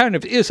 but it kind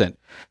of isn't.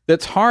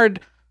 That's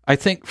hard, I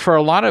think, for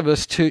a lot of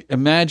us to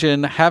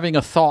imagine having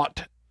a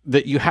thought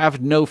that you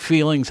have no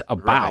feelings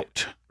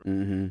about.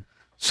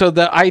 So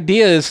the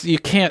idea is you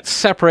can't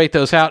separate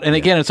those out. And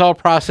again, it's all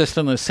processed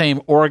in the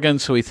same organ,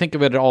 so we think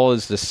of it all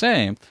as the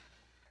same.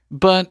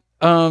 But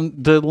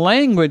the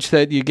language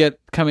that you get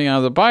coming out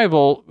of the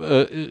Bible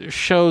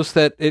shows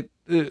that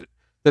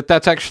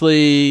that's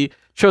actually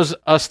shows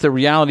us the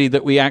reality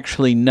that we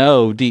actually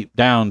know deep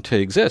down to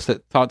exist,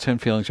 that thoughts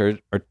and feelings are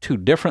two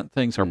different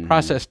things, are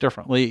processed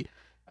differently.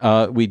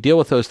 We deal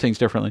with those things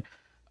differently.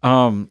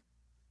 That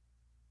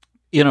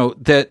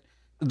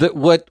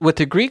what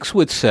the Greeks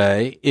would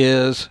say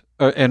is,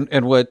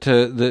 and what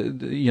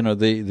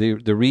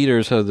the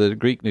readers of the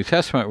Greek New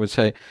Testament would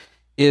say,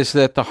 is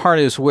that the heart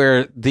is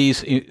where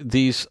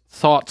these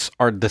thoughts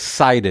are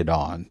decided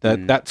on.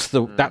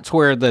 That's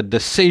where the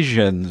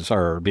decisions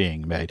are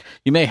being made.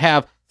 You may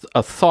have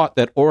a thought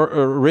that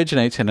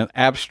originates in an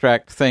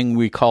abstract thing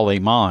we call a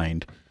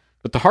mind,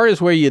 but the heart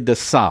is where you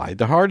decide.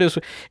 The heart is,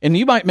 and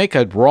you might make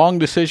a wrong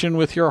decision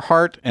with your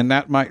heart, and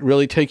that might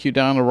really take you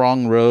down the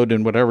wrong road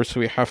and whatever. So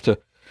we have to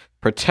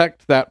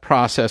protect that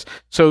process.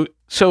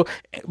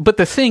 But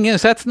the thing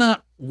is, that's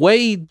not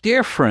way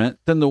different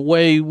than the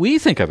way we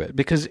think of it,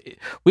 because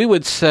we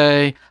would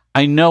say,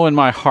 I know in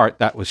my heart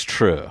that was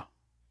true.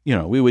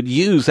 We would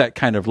use that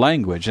kind of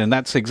language, and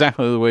that's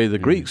exactly the way the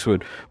Greeks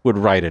would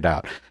write it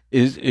out.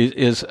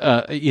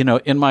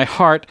 In my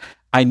heart,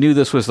 I knew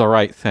this was the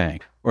right thing,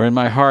 or in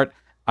my heart,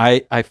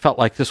 I felt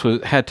like this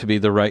had to be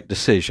the right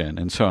decision,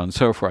 and so on and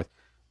so forth.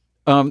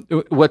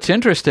 What's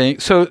interesting,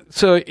 so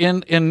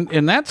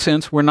in that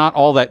sense, we're not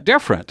all that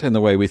different in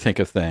the way we think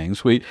of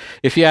things.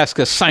 If you ask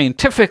us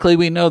scientifically,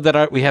 we know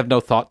that we have no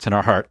thoughts in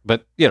our heart,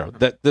 but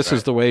that this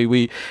is the way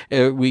we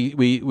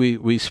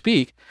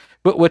speak.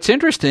 But what's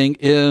interesting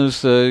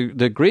is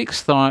the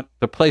Greeks thought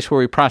the place where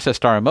we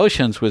processed our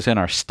emotions was in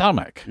our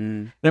stomach.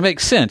 And it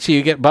makes sense.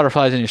 You get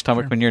butterflies in your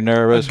stomach when you're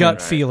nervous. A gut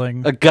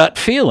feeling. A gut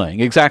feeling,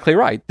 exactly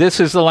right.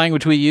 This is the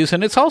language we use,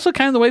 and it's also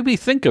kind of the way we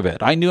think of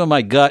it. I knew in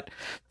my gut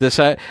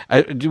this.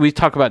 We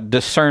talk about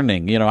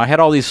discerning. I had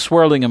all these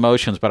swirling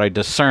emotions, but I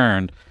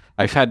discerned.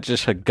 I've had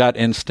just a gut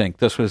instinct.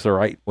 This was the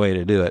right way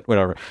to do it,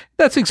 whatever.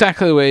 That's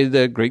exactly the way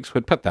the Greeks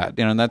would put that.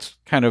 And that's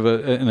kind of,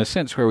 in a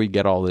sense, where we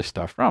get all this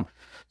stuff from.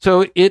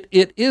 So it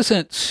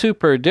isn't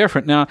super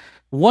different. Now,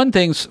 one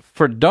thing's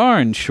for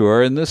darn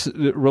sure, and this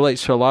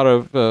relates to a lot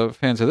of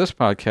fans of this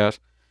podcast,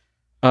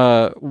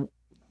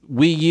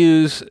 we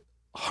use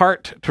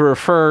heart to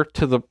refer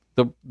to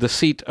the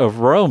seat of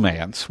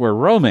romance, where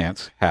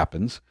romance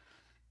happens,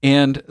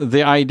 and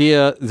the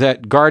idea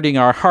that guarding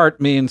our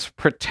heart means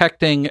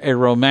protecting a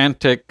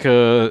romantic,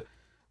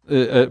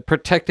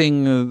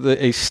 protecting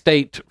a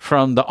state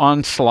from the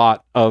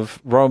onslaught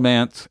of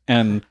romance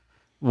and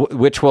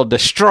which will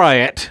destroy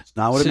it. It's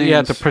not what it means. You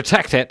have to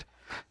protect it.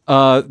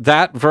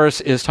 That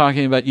verse is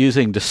talking about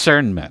using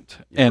discernment,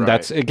 and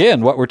that's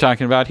again what we're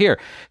talking about here.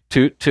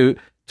 To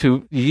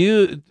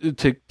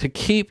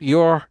keep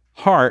your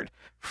heart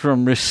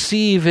from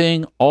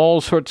receiving all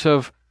sorts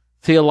of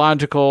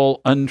theological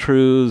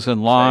untruths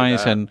and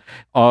lies, and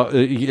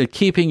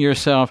keeping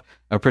yourself,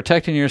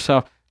 protecting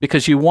yourself,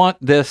 because you want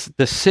this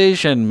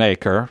decision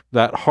maker,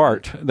 that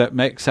heart that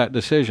makes that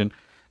decision.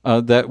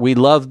 That we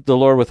love the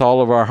Lord with all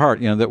of our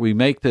heart, that we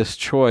make this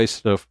choice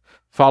to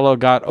follow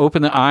God.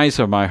 Open the eyes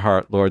of my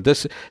heart, Lord.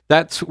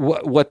 That's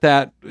what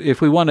that,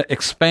 if we want to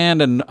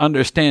expand and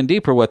understand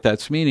deeper what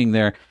that's meaning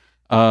there,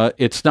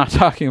 it's not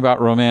talking about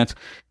romance,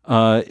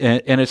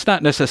 and it's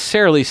not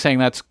necessarily saying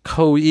that's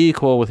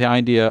co-equal with the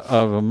idea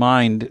of a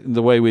mind,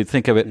 the way we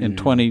think of it in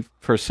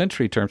 21st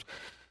century terms,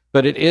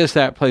 but it is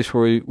that place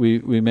where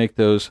we make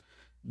those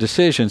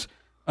decisions.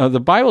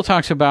 The Bible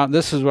talks about,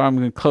 this is what I'm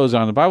going to close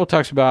on, the Bible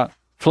talks about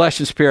flesh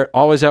and spirit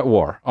always at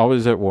war,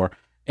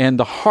 and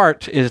the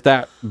heart is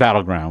that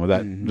battleground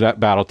where that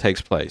battle takes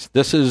place.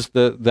 This is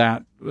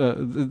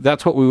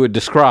that's what we would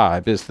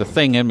describe as the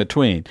thing in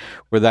between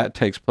where that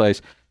takes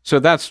place. So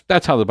that's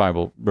how the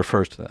Bible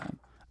refers to that.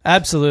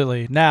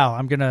 Absolutely. Now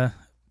I'm going to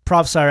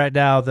prophesy right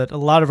now that a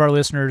lot of our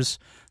listeners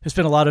who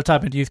spend a lot of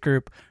time in youth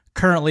group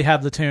currently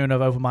have the tune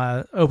of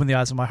Open the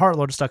Eyes of My Heart,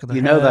 Lord, stuck in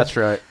their head. That's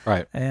right.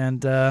 Right. And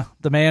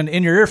the man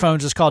in your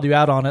earphones just called you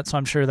out on it, so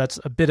I'm sure that's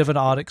a bit of an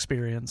odd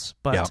experience.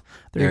 But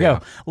there you go.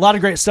 A lot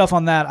of great stuff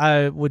on that.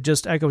 I would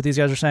just echo what these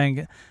guys are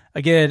saying.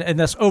 Again, in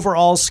this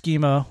overall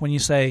schema, when you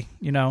say,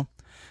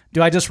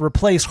 do I just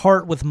replace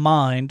heart with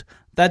mind?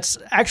 That's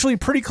actually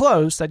pretty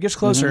close. That gets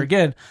closer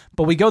again.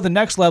 But we go the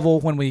next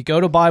level when we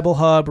go to Bible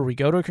Hub or we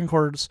go to a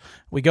concordance.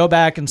 We go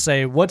back and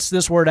say, what's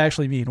this word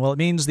actually mean? Well, it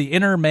means the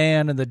inner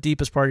man and the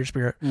deepest part of your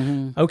spirit.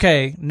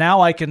 Okay,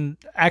 now I can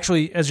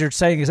actually, as you're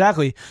saying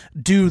exactly,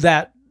 do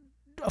that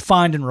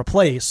find and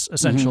replace,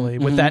 essentially,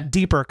 with that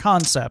deeper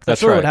concept.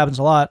 That's really what happens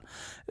a lot.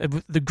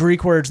 The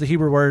Greek words, the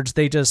Hebrew words,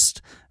 they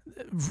just...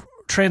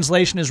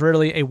 Translation is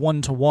rarely a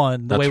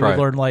one-to-one. The way we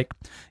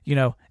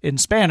learn, in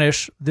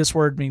Spanish, this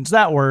word means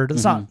that word.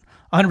 It's not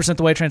 100%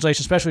 the way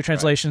translation, especially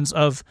translations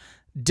of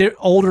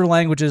older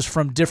languages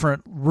from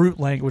different root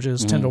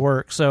languages tend to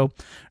work. So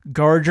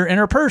guard your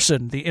inner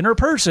person. The inner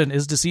person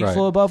is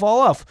deceitful above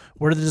all else.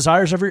 Where the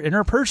desires of your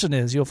inner person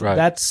is.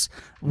 That's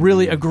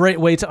really a great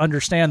way to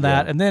understand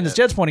that. And then, as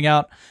Jed's pointing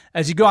out,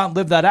 as you go out and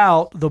live that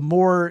out, the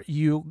more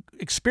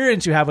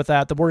experience you have with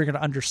that, the more you're going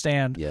to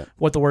understand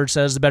what the word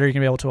says, the better you're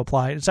going to be able to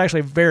apply it. It's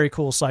actually a very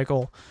cool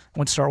cycle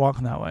once you start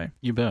walking that way.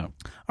 You bet.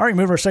 All right,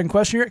 move to our second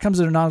question here. It comes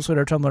in anonymously at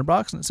our Tumblr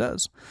box, and it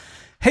says,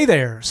 "Hey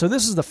there, so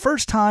this is the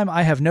first time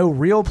I have no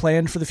real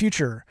plan for the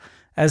future,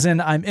 as in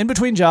I'm in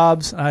between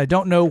jobs and I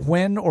don't know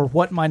when or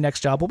what my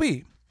next job will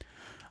be.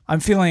 I'm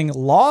feeling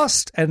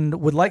lost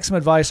and would like some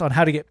advice on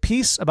how to get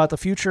peace about the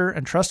future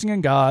and trusting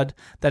in God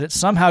that it's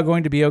somehow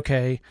going to be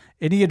okay.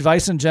 Any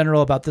advice in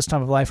general about this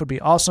time of life would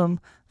be awesome.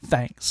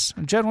 Thanks."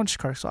 And Jed, why don't you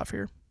start us off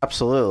here?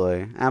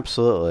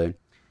 Absolutely.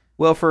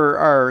 Well, for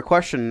our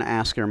question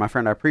asker, my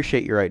friend, I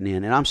appreciate you writing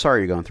in, and I'm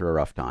sorry you're going through a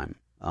rough time.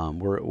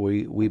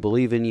 We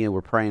believe in you.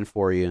 We're praying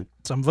for you.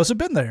 Some of us have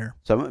been there.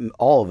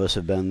 All of us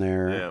have been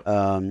there.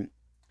 Yeah.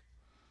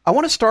 I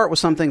want to start with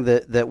something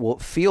that will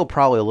feel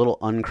probably a little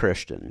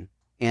unchristian.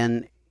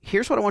 And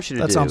here's what I want you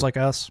to do. That sounds like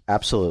us.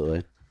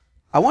 Absolutely.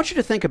 I want you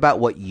to think about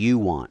what you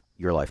want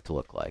your life to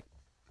look like.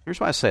 Here's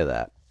why I say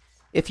that.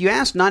 If you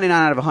ask 99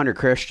 out of 100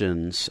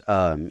 Christians, what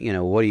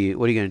are you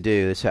going to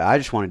do? They say, I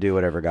just want to do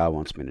whatever God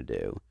wants me to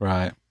do.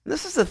 Right. And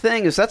this is the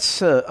thing, is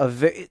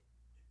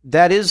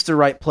that is the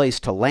right place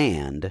to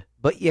land,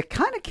 but you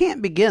kind of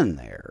can't begin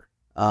there.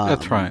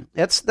 That's right.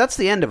 That's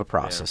the end of a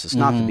process. It's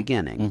not the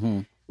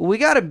beginning. We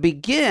got to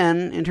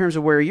begin in terms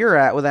of where you're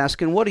at with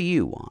asking, what do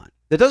you want?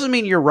 That doesn't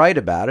mean you're right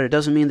about it. It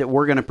doesn't mean that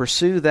we're going to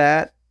pursue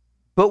that,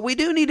 but we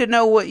do need to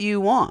know what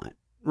you want,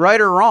 right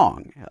or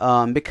wrong.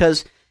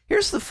 Because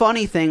here's the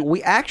funny thing.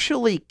 We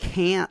actually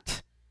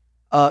can't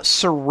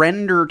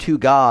surrender to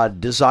God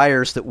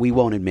desires that we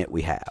won't admit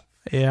we have.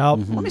 Yeah.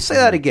 Let me say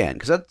that again,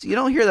 because you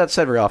don't hear that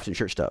said very often in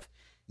church stuff.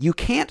 You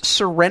can't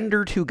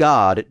surrender to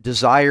God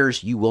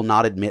desires you will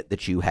not admit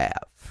that you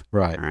have.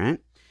 Right. All right?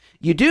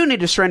 You do need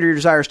to surrender your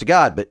desires to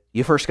God, but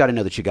you first got to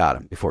know that you got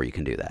them before you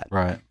can do that.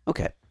 Right.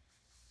 Okay.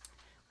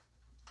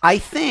 I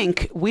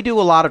think we do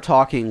a lot of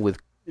talking with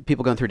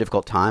people going through a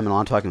difficult time, and a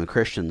lot of talking with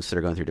Christians that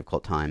are going through a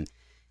difficult time.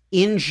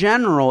 In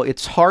general,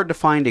 it's hard to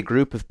find a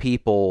group of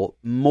people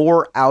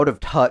more out of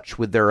touch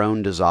with their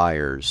own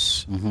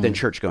desires than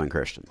church-going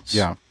Christians.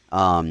 Yeah.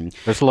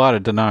 There's a lot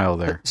of denial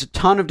there. There's a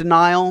ton of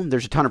denial.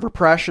 There's a ton of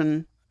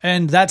repression.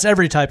 And that's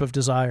every type of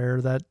desire.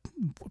 That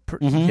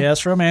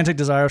yes, romantic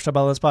desire. Let's talk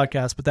about this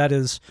podcast, but that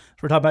is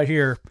we're talking about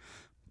here.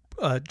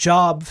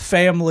 Job,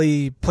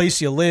 family,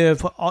 place you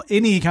live,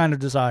 any kind of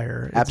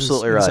desire.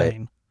 Absolutely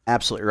right.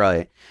 Absolutely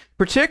right.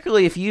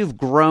 Particularly if you've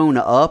grown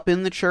up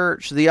in the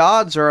church, the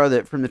odds are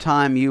that from the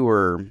time you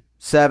were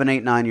 7,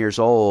 8, 9 years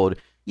old,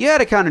 you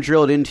had it kind of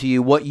drilled into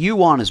you what you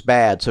want is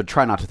bad, so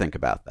try not to think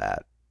about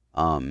that.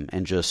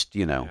 And just,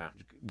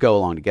 go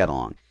along to get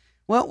along.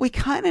 Well, we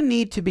kind of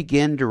need to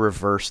begin to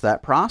reverse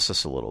that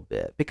process a little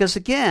bit. Because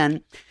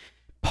again,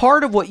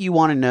 part of what you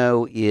want to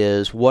know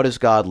is, what is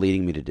God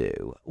leading me to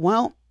do?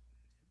 Well,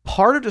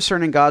 part of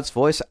discerning God's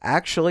voice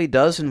actually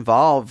does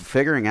involve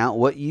figuring out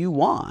what you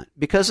want.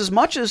 Because as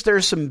much as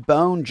there's some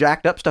bone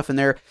jacked up stuff in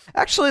there,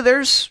 actually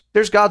there's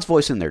God's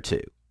voice in there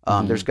too.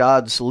 There's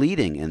God's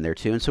leading in there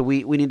too. And so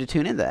we need to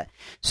tune into that.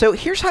 So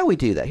here's how we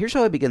do that. Here's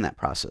how we begin that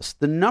process.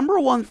 The number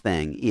one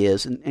thing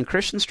is, and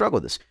Christians struggle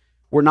with this,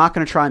 we're not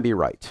going to try and be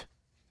right.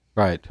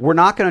 Right. We're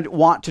not going to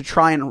want to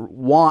try and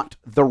want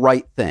the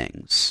right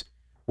things.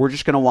 We're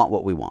just going to want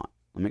what we want.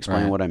 Let me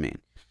explain what I mean.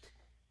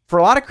 For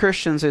a lot of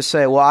Christians, they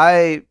say, well,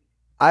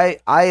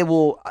 I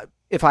will,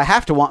 if I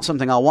have to want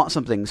something, I'll want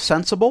something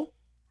sensible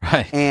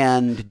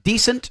and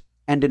decent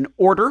and in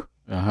order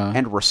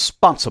and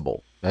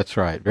responsible. That's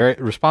right. Very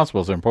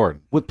responsible is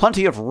important. With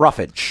plenty of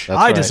roughage.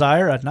 I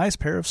desire a nice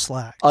pair of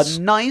slacks. A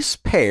nice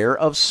pair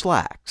of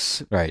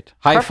slacks. Right.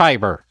 High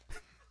fiber.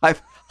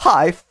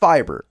 High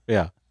fiber.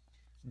 Yeah.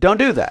 Don't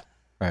do that.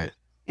 Right.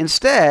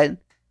 Instead,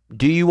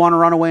 do you want to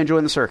run away and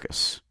join the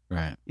circus?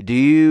 Right. Do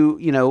you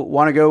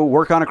want to go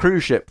work on a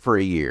cruise ship for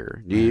a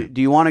year? Do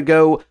you want to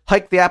go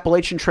hike the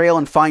Appalachian Trail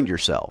and find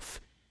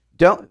yourself?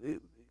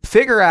 Don't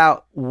figure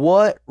out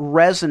what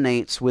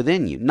resonates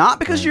within you. Not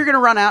because you're going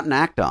to run out and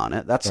act on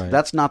it.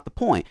 That's not the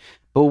point.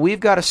 But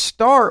we've got to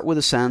start with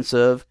a sense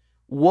of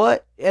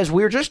what, as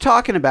we were just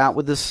talking about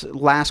with this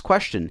last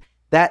question,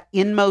 that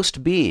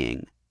inmost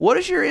being. What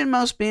is your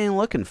inmost being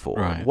looking for?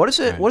 Right. What is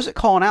it? What is it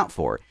calling out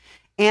for?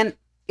 And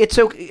it's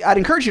okay. I'd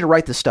encourage you to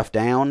write this stuff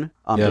down,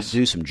 to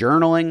do some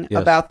journaling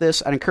about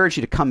this. I'd encourage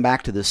you to come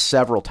back to this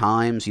several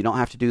times. You don't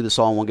have to do this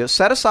all in one go.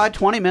 Set aside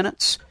 20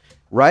 minutes,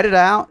 write it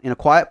out in a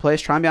quiet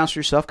place, try and be honest with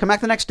yourself, come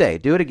back the next day,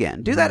 do it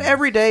again. Do that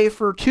every day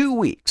for 2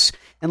 weeks,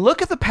 and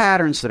look at the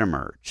patterns that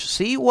emerge.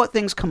 See what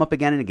things come up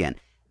again and again.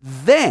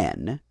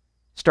 Then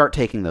start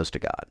taking those to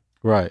God.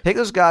 Right. Take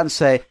those to God and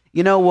say,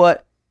 you know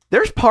what?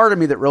 There's part of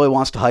me that really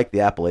wants to hike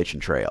the Appalachian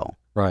Trail.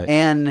 Right.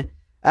 And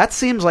that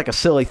seems like a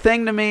silly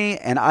thing to me,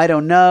 and I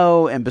don't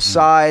know, and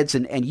besides,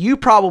 and you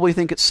probably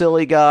think it's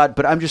silly, God,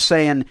 but I'm just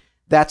saying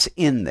that's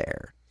in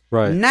there.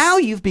 Right. Now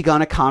you've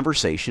begun a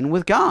conversation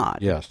with God.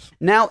 Yes.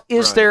 Now,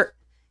 is there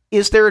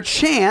a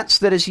chance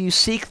that as you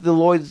seek the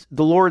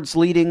Lord's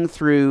leading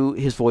through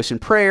his voice in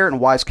prayer and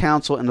wise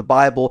counsel in the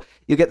Bible,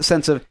 you get the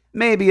sense of,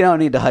 maybe you don't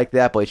need to hike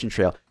the Appalachian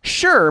Trail.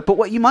 Sure, but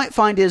what you might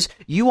find is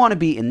you want to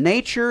be in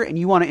nature and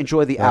you want to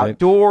enjoy the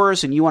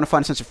outdoors and you want to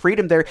find a sense of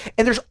freedom there.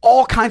 And there's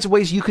all kinds of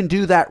ways you can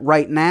do that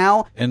right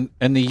now. And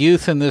the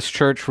youth in this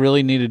church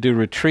really need to do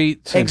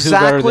retreats. And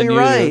Exactly who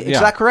better than you?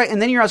 Exactly right.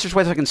 And then you're out there's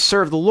ways I can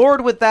serve the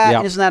Lord with that.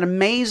 And isn't that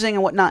amazing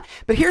and whatnot?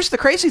 But here's the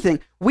crazy thing.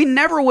 We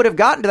never would have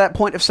gotten to that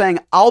point of saying,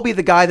 I'll be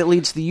the guy that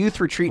leads the youth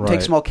retreat and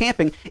takes them all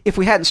camping if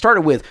we hadn't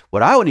started with,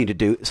 what I would need to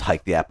do is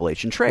hike the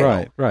Appalachian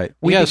Trail. Right.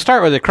 We got to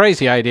start with a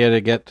crazy idea to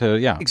get to,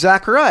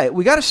 Exactly right.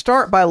 We got to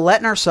start by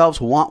letting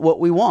ourselves want what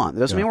we want.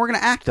 That doesn't mean we're going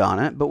to act on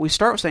it, but we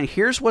start with saying,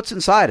 here's what's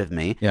inside of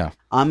me. Yeah.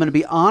 I'm going to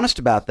be honest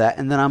about that,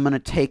 and then I'm going to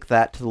take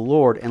that to the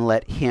Lord and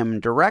let him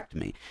direct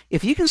me.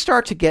 If you can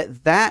start to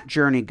get that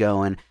journey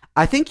going,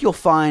 I think you'll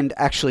find,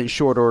 actually in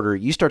short order,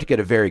 you start to get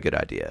a very good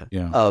idea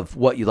of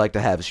what you'd like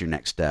to have as your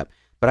next step.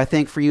 But I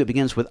think for you, it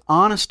begins with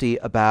honesty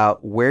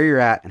about where you're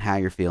at and how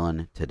you're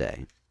feeling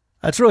today.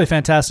 That's really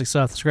fantastic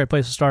stuff. It's a great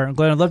place to start. And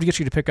Glenn, I'd love to get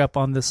you to pick up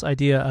on this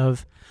idea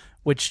of,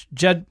 which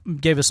Jed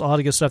gave us a lot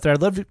of good stuff there.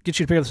 I'd love to get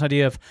you to pick up this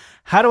idea of,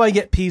 how do I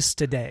get peace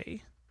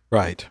today?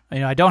 Right.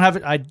 I don't have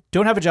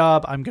a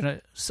job. I'm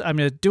gonna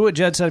do what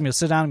Jed said. I'm gonna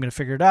sit down. I'm gonna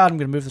figure it out. I'm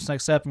gonna move this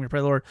next step. I'm gonna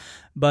pray the Lord.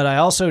 But I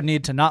also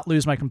need to not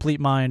lose my complete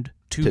mind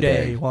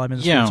today. While I'm in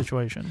this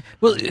situation.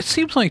 Well, it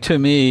seems like to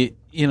me,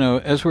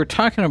 as we're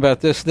talking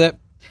about this, that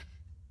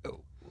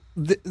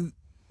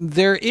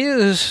there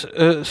is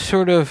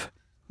sort of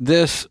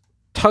this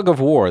tug of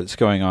war that's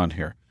going on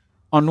here.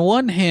 On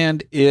one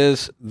hand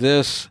is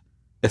this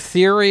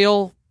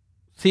ethereal,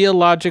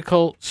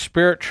 theological,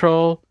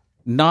 spiritual,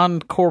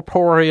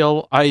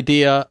 non-corporeal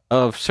idea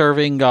of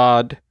serving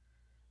God,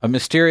 a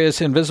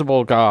mysterious,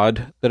 invisible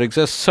God that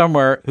exists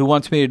somewhere who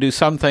wants me to do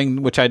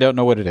something which I don't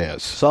know what it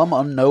is. Some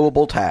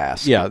unknowable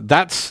task. Yeah,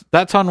 that's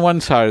on one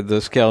side of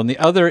the scale, and the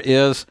other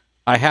is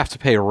I have to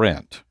pay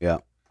rent. Yeah.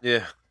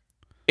 Yeah.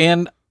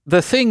 And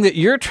the thing that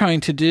you're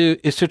trying to do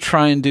is to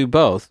try and do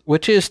both,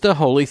 which is the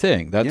holy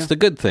thing. That's the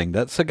good thing.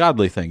 That's the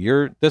godly thing.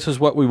 This is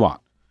what we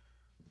want.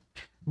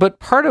 But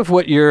part of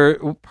what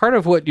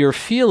you're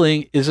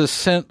feeling is a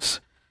sense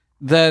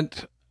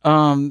that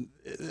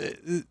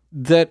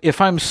that if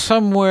I'm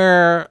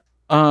somewhere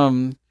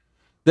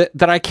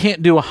that I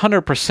can't do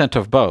 100%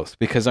 of both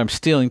because I'm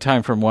stealing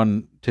time from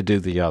one to do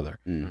the other.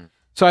 Mm.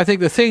 So I think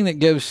the thing that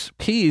gives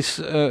peace,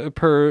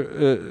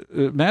 per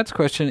Matt's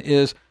question,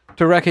 is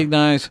to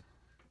recognize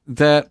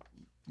that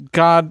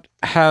God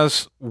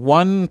has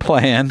one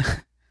plan,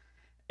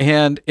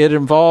 and it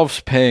involves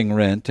paying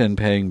rent and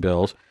paying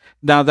bills.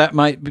 Now, that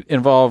might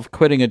involve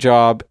quitting a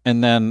job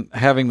and then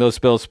having those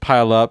bills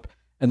pile up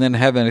and then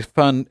having a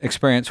fun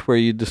experience where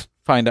you just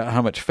find out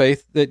how much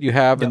faith that you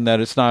have and that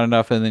it's not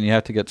enough, and then you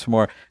have to get some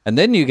more. And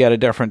then you get a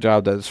different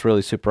job that's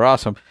really super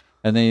awesome.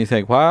 And then you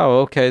think, wow,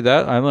 okay,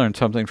 that I learned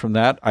something from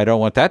that. I don't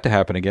want that to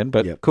happen again,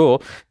 but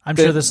cool. I'm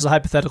sure this is a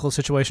hypothetical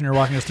situation you're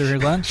walking us through here,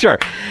 Glenn. Sure.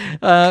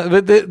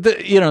 But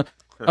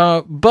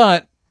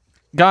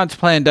God's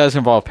plan does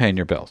involve paying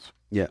your bills.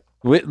 Yeah.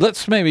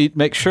 Let's maybe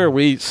make sure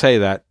we say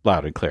that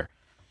loud and clear.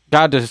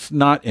 God does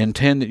not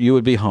intend that you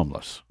would be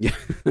homeless. Yeah.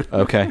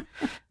 Okay.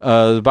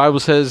 The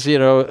Bible says, we've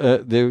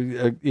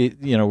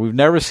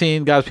never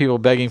seen God's people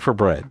begging for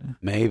bread.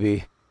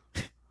 Maybe.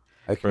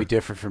 That could be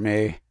different for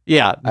me.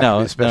 Yeah,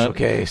 a special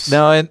case.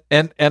 No,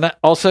 and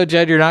also,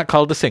 Jed, you're not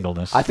called to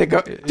singleness. I think,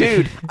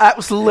 dude, that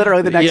was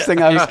literally the next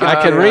thing I was.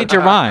 I can read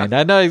your mind.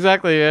 I know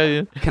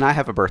exactly. Can I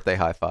have a birthday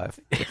high five?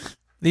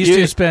 These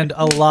two spend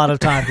a lot of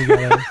time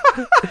together.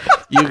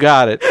 You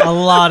got it. A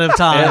lot of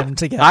time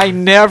together. I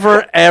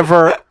never,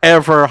 ever,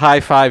 ever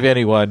high five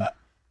anyone.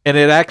 And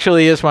it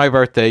actually is my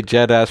birthday.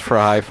 Jed asked for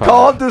a high five.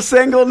 Called the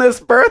singleness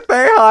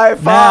birthday high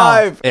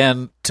five. Now,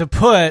 and to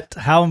put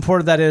how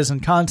important that is in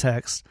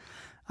context,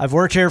 I've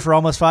worked here for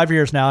almost 5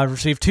 years now. I've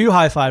received 2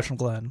 high fives from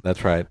Glenn.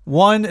 That's right.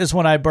 One is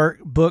when I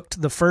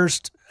booked the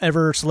first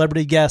ever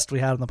celebrity guest we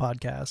had on the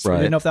podcast. Right.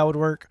 We didn't know if that would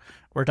work.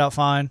 Worked out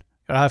fine.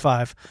 Got a high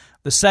five.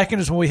 The second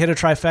is when we hit a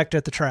trifecta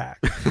at the track.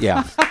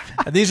 Yeah.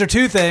 And these are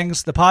 2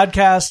 things, the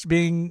podcast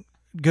being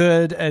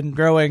good and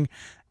growing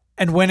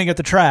and winning at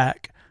the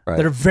track,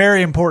 that are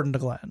very important to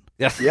Glenn.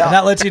 Yes. And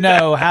that lets you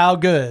know how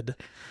good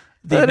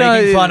the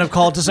making fun of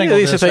Called to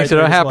Singleness. These are things that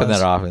don't happen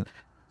that often.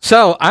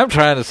 So I'm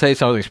trying to say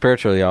something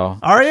spiritual, y'all.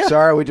 Are you?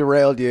 Sorry, we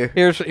derailed you.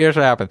 Here's what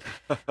happened.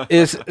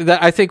 Is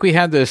that I think we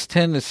have this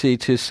tendency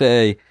to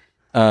say,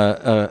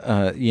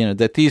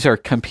 that these are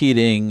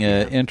competing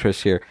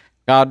interests here.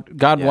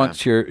 God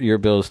wants your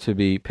bills to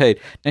be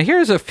paid. Now,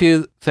 here's a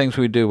few things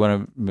we do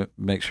want to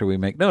make sure we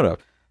make note of.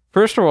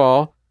 First of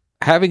all,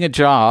 having a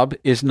job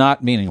is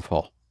not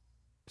meaningful.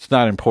 It's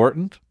not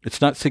important. It's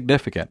not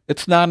significant.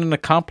 It's not an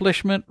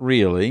accomplishment,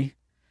 really.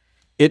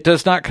 It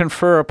does not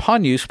confer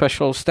upon you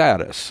special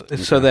status. Okay.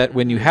 So that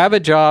when you have a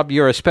job,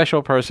 you're a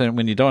special person.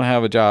 When you don't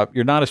have a job,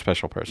 you're not a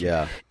special person.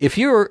 Yeah. If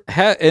you're,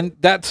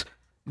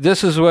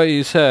 this is what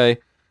you say,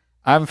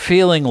 I'm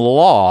feeling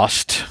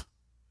lost,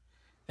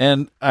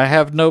 and I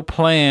have no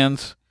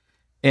plans,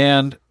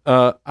 and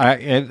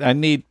I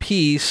need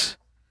peace,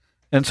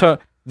 and so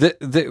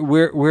if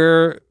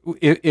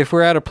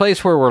we're at a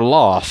place where we're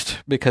lost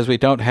because we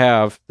don't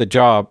have the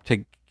job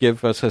to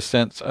give us a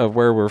sense of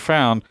where we're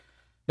found,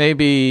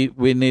 maybe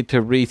we need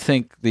to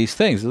rethink these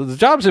things. The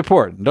job's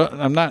important.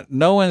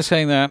 No one's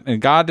saying that, and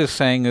God is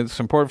saying it's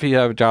important for you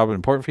to have a job,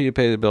 important for you to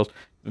pay the bills.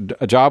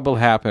 A job will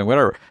happen,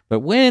 whatever. But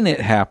when it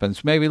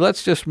happens, maybe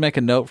let's just make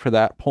a note for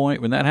that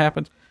point. When that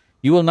happens,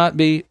 you will not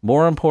be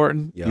more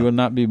important. Yeah. You will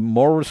not be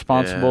more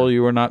responsible. Yeah.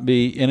 You will not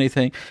be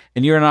anything.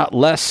 And you're not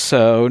less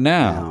so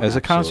now as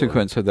a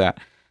consequence of that.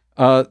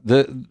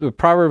 The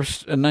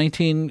Proverbs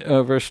 19,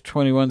 verse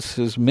 21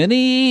 says,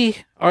 "Many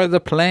are the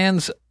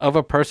plans of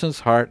a person's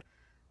heart,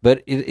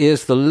 but it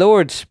is the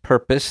Lord's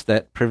purpose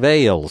that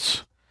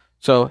prevails."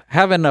 So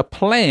having a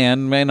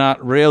plan may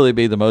not really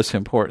be the most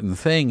important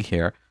thing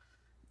here.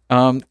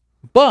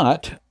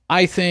 But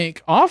I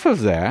think off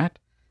of that,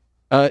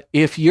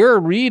 if you're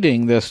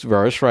reading this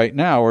verse right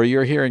now, or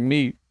you're hearing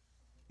me,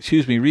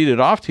 read it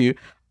off to you,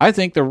 I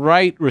think the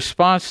right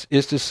response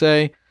is to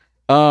say,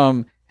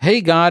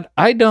 hey, God,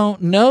 I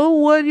don't know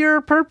what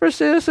your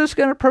purpose is that's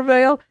going to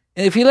prevail.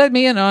 And if you let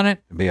me in on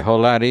it, it'd be a whole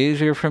lot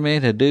easier for me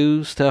to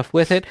do stuff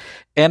with it.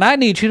 And I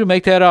need you to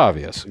make that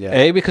obvious. Yeah.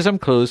 A, because I'm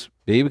clueless.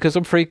 B, because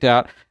I'm freaked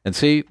out. And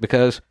C,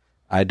 because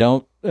I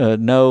don't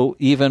know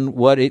even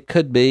what it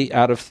could be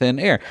out of thin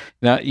air.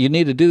 Now, you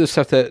need to do the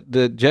stuff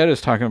that Jed is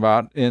talking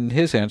about in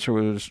his answer,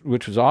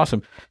 which was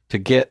awesome, to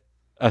get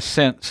a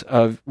sense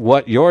of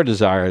what your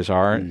desires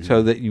are,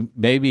 so that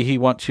maybe he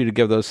wants you to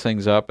give those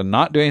things up and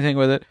not do anything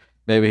with it.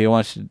 Maybe he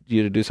wants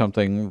you to do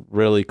something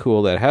really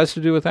cool that has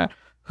to do with that.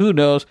 Who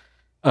knows?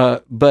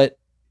 But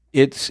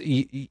it's so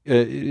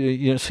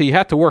you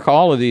have to work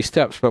all of these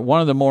steps. But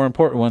one of the more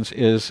important ones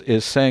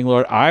is saying,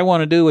 Lord, I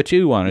want to do what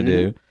you want to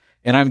do.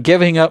 And I'm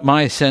giving up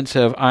my sense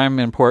of I'm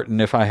important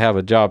if I have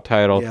a job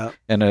title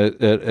and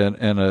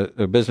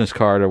a business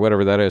card or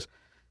whatever that is.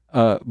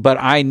 But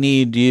I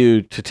need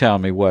you to tell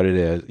me what it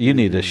is. You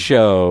need to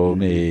show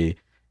me.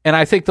 And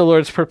I think the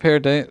Lord's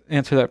prepared to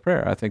answer that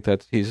prayer. I think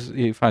that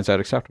he finds that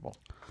acceptable.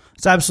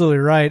 That's absolutely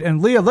right.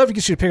 And Leah, I'd love to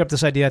get you to pick up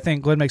this idea. I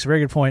think Glenn makes a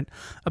very good point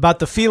about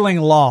the feeling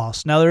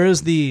lost. Now, there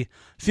is the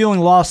feeling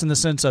lost in the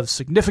sense of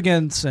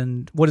significance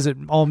and what does it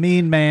all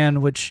mean,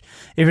 man, which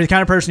if you're the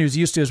kind of person who's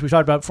used to, as we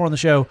talked about before on the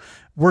show,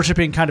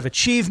 worshiping kind of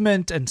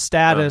achievement and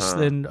status,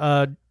 then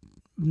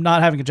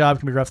not having a job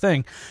can be a rough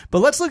thing. But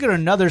let's look at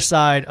another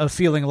side of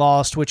feeling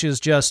lost, which is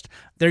just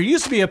there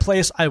used to be a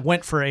place I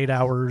went for 8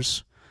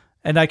 hours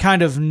and I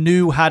kind of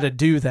knew how to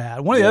do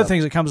that. One of the other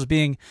things that comes with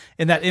being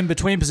in that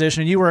in-between position,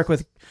 and you work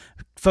with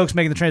folks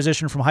making the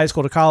transition from high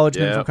school to college,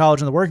 and then from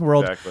college in the working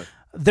world,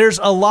 there's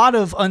a lot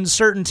of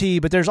uncertainty,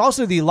 but there's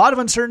also a lot of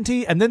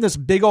uncertainty and then this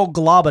big old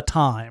glob of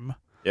time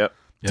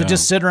to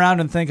just sit around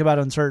and think about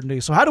uncertainty.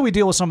 So how do we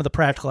deal with some of the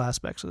practical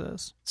aspects of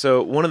this?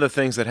 So one of the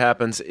things that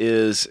happens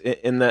is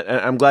in that, and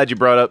I'm glad you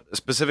brought up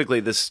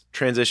specifically this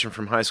transition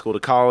from high school to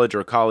college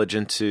or college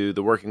into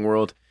the working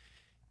world,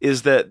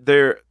 is that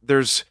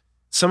there's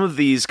some of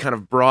these kind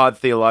of broad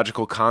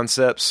theological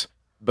concepts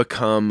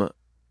become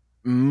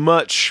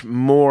much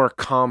more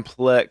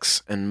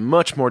complex and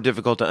much more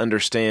difficult to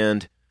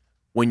understand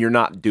when you're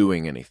not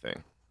doing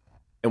anything.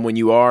 And when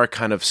you are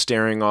kind of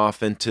staring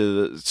off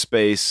into the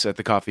space at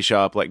the coffee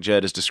shop like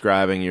Jed is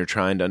describing, you're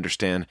trying to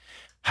understand,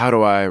 how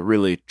do I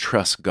really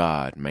trust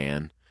God,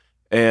 man?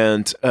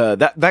 And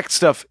that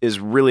stuff is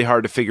really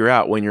hard to figure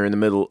out when you're in the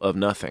middle of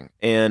nothing.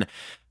 And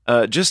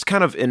just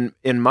kind of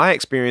in my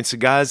experience, the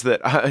guys that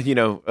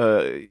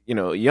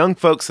young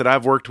folks that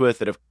I've worked with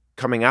that have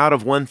coming out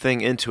of one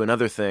thing into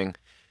another thing,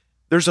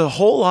 there's a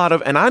whole lot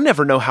of, and I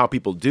never know how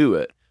people do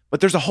it,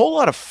 but there's a whole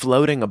lot of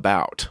floating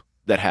about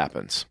that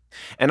happens.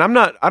 And I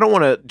don't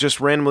want to just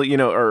randomly,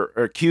 or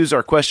accuse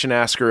our question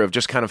asker of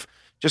just kind of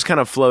just kind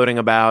of floating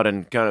about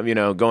and kind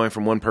of, going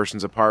from one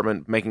person's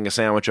apartment, making a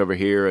sandwich over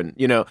here. And,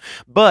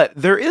 but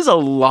there is a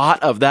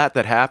lot of that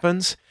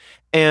happens.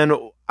 And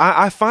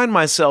I find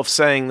myself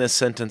saying this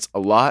sentence a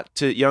lot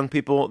to young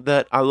people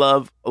that I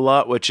love a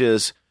lot, which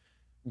is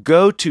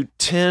go to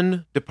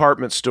 10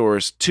 department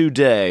stores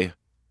today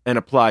and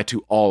apply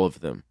to all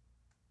of them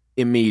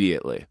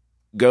immediately.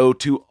 Go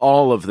to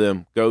all of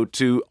them. Go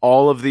to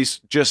all of these.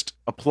 Just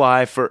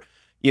apply for,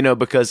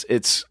 because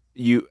it's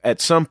you.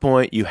 At some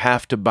point, you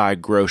have to buy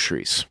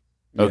groceries.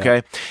 Okay.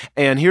 Yeah.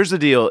 And here's the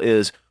deal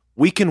is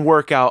we can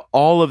work out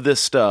all of this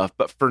stuff,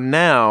 but for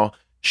now,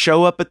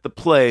 show up at the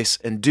place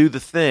and do the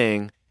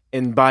thing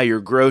and buy your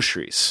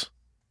groceries.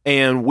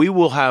 And I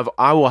will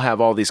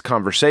have all these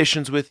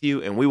conversations with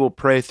you, and we will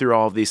pray through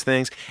all of these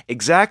things,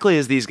 exactly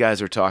as these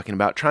guys are talking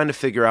about, trying to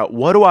figure out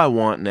what do I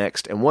want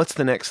next and what's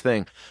the next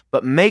thing.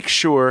 But make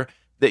sure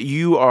that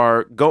you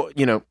are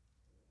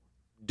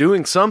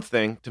doing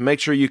something to make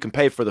sure you can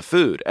pay for the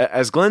food.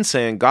 As Glenn's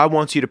saying, God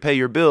wants you to pay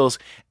your bills,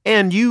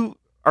 and you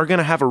are going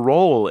to have a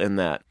role in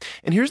that.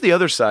 And here's the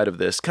other side of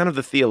this, kind of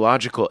the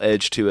theological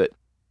edge to it,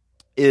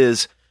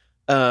 is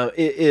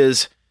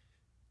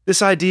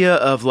this idea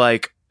of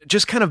like,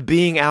 just kind of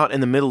being out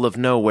in the middle of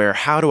nowhere.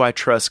 How do I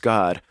trust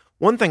God?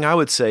 One thing I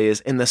would say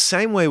is in the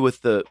same way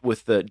with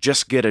the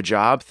just get a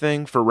job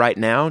thing for right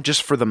now,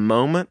 just for the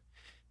moment,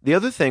 the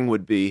other thing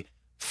would be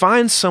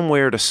find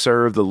somewhere to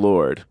serve the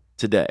Lord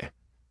today.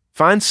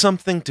 Find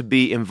something to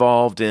be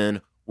involved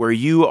in where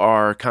you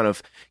are kind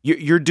of,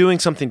 you're doing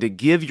something to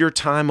give your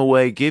time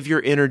away, give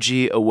your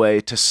energy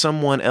away to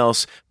someone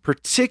else,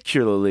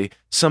 particularly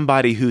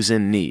somebody who's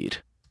in need.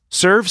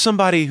 Serve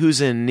somebody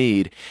who's in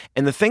need.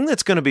 And the thing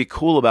that's going to be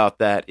cool about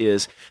that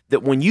is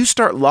that when you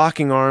start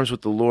locking arms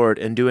with the Lord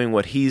and doing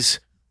what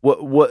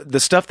the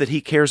stuff that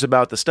he cares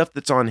about, the stuff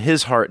that's on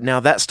his heart,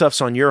 now that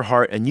stuff's on your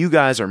heart and you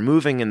guys are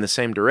moving in the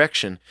same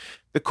direction.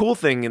 The cool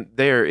thing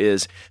there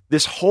is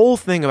this whole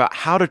thing about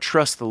how to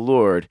trust the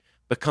Lord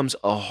becomes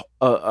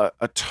a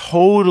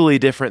totally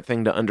different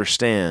thing to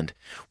understand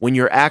when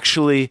you're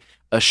actually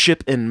a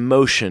ship in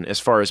motion as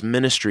far as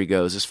ministry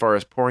goes, as far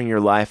as pouring your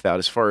life out,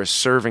 as far as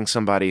serving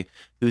somebody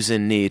who's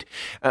in need.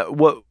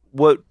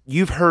 What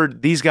you've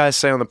heard these guys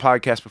say on the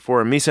podcast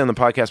before, and me say on the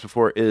podcast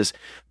before, is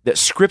that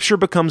Scripture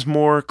becomes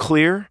more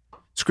clear,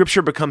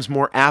 Scripture becomes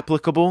more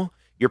applicable,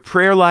 your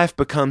prayer life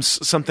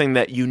becomes something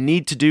that you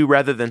need to do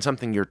rather than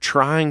something you're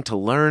trying to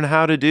learn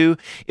how to do.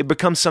 It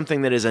becomes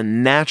something that is a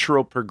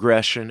natural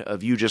progression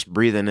of you just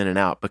breathing in and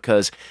out,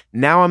 because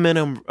now I'm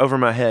in over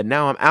my head.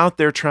 Now I'm out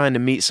there trying to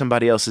meet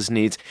somebody else's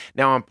needs.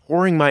 Now I'm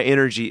pouring my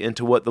energy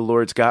into what the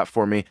Lord's got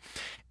for me.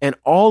 And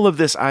all of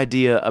this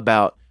idea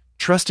about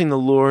trusting the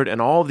Lord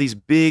and all of these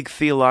big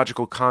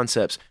theological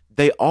concepts,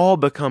 they all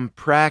become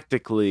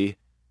practically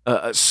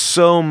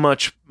so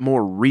much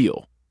more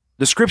real.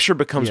 The Scripture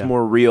becomes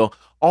more real.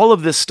 All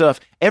of this stuff,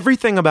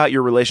 everything about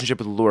your relationship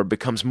with the Lord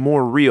becomes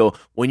more real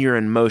when you're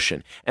in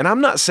motion. And I'm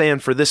not saying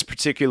for this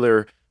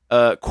particular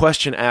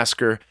question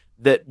asker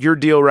that your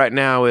deal right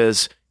now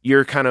is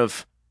you're kind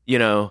of,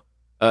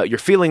 you're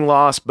feeling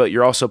lost, but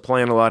you're also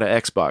playing a lot of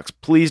Xbox.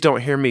 Please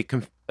don't hear me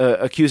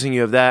accusing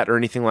you of that or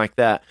anything like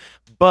that.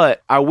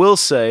 But I will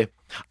say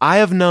I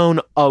have known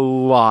a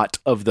lot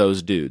of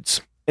those dudes.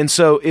 And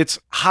so it's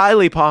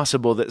highly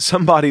possible that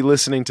somebody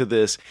listening to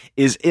this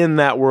is in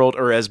that world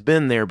or has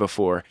been there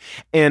before.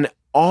 And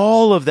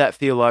all of that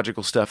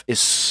theological stuff is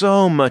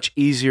so much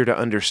easier to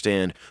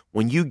understand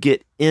when you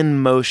get in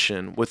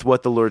motion with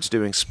what the Lord's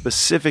doing,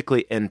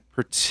 specifically and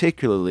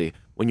particularly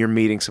when you're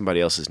meeting somebody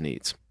else's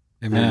needs.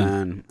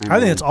 Amen. I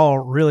think it's all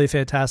really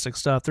fantastic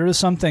stuff. There is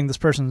something this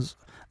person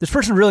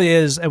really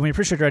is, and we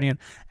appreciate you writing in,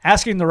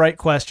 asking the right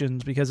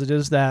questions, because it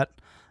is that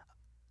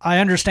I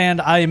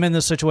understand I am in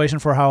this situation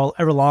for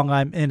however long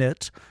I'm in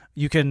it.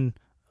 You can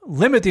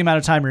limit the amount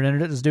of time you're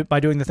in it by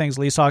doing the things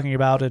Lee's talking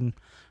about and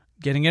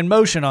getting in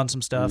motion on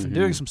some stuff and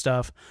doing some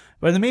stuff.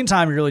 But in the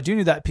meantime, you really do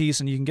need that peace,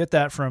 and you can get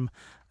that from,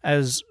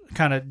 as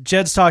kind of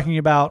Jed's talking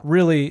about,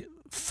 really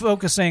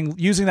focusing,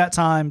 using that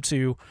time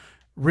to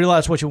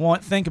realize what you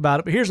want, think about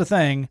it. But here's the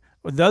thing.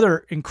 The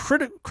other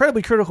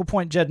incredibly critical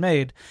point Jed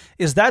made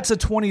is that's a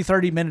 20,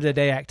 30-minute a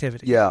day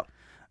activity. Yeah.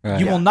 Right.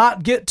 You will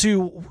not get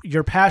to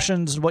your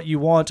passions, what you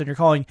want, and your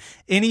calling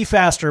any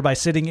faster by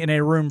sitting in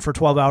a room for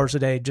 12 hours a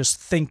day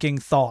just thinking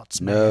thoughts.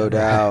 No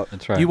doubt.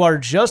 That's right. You are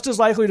just as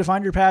likely to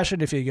find your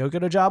passion if you go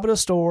get a job at a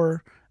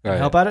store, and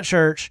help out at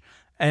church,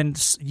 and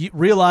you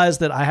realize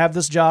that I have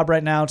this job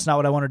right now. It's not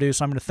what I want to do,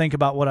 so I'm going to think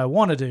about what I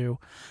want to do.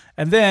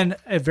 And then,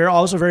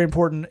 also very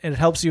important, it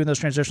helps you in those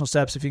transitional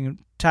steps if you can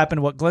tap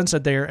into what Glenn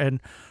said there and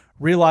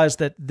realize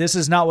that this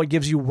is not what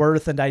gives you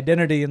worth and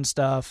identity and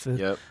stuff.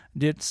 Yep.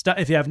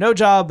 If you have no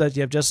job, that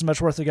you have just as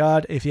much worth to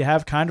God. If you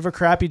have kind of a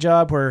crappy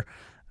job, where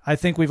I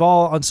think we've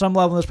all, on some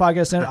level in this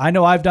podcast, I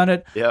know I've done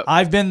it. Yep.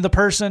 I've been the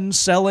person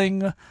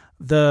selling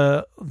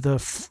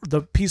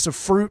the piece of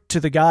fruit to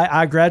the guy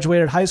I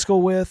graduated high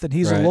school with, and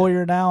he's a Right.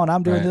 lawyer now, and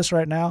I'm doing Right. this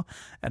right now,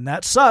 and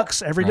that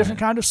sucks. Every different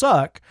kind of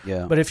suck.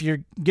 Yeah. But if you're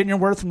getting your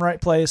worth in the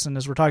right place, and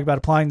as we're talking about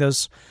applying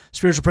those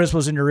spiritual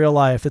principles in your real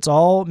life, it's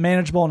all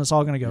manageable and it's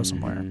all going to go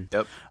somewhere.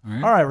 Yep.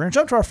 All right, we're going to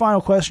jump to our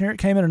final question here. It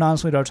came in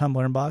anonymously to our Tumblr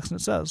inbox, and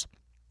it says,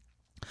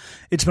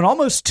 it's been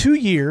almost 2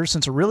 years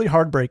since a really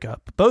hard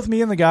breakup. Both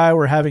me and the guy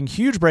were having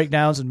huge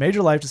breakdowns and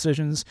major life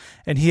decisions,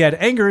 and he had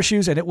anger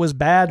issues, and it was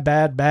bad,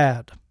 bad,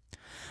 bad.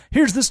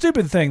 Here's the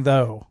stupid thing,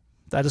 though.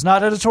 That is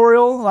not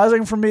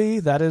editorializing from me.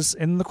 That is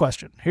in the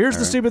question. Here's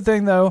the stupid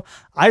thing, though.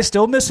 I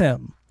still miss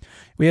him.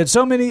 We had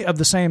so many of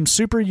the same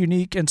super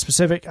unique and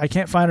specific, I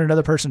can't find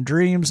another person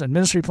dreams and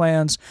ministry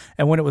plans,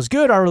 and when it was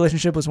good, our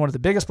relationship was one of the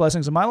biggest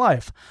blessings of my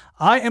life.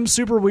 I am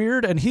super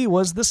weird, and he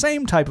was the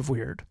same type of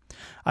weird.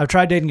 I've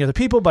tried dating other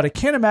people, but I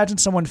can't imagine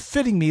someone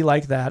fitting me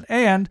like that,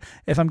 and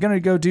if I'm going to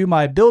go do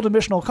my build a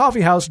missional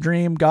coffee house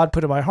dream God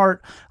put in my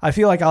heart, I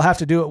feel like I'll have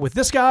to do it with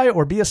this guy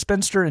or be a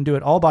spinster and do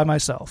it all by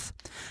myself.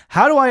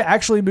 How do I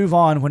actually move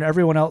on when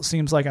everyone else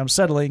seems like I'm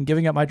settling,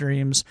 giving up my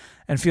dreams,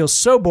 and feels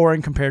so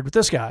boring compared with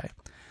this guy?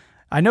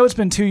 I know it's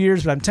been 2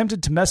 years, but I'm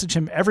tempted to message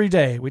him every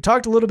day. We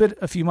talked a little bit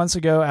a few months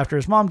ago after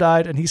his mom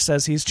died, and he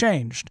says he's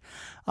changed.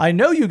 I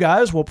know you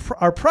guys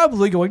are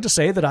probably going to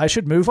say that I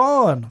should move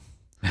on.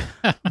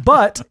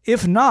 But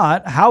if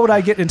not, how would I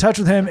get in touch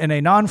with him in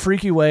a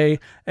non-freaky way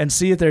and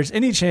see if there's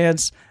any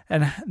chance,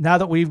 and now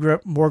that we've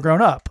more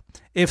grown up?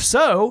 If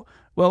so,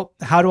 well,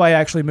 how do I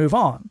actually move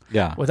on?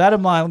 Yeah. With that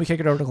in mind, let me kick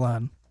it over to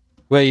Glenn.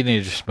 Well, you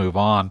need to just move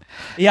on.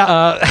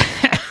 Yeah.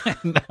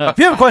 If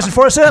you have a question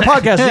for us, say that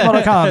podcast,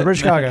 gmail.com, the Bridge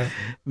Chicago.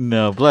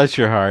 No, bless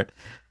your heart.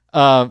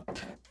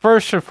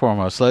 First and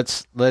foremost,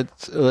 let's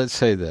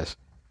say this.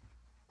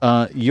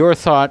 Your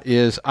thought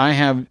is, I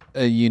have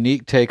a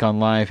unique take on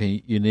life,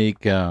 and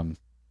unique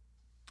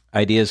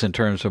ideas in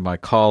terms of my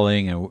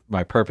calling and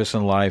my purpose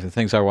in life and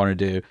things I want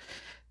to do.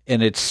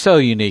 And it's so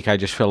unique. I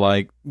just feel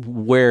like,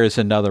 where is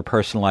another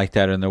person like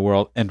that in the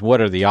world? And what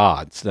are the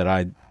odds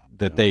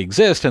that they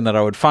exist, and that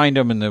I would find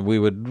them, and that we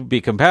would be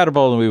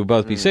compatible, and we would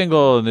both be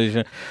single?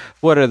 And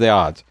what are the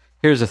odds?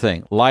 Here's the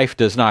thing: life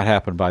does not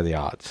happen by the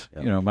odds.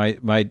 Yep. You know,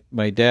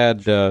 my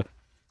dad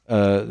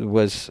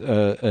was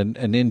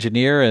an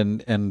engineer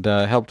and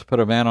helped put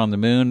a man on the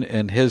moon.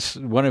 And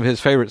one of his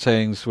favorite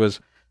sayings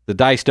was, "The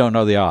dice don't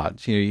know the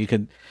odds." You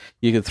know,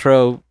 you could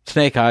throw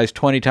snake eyes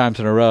 20 times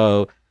in a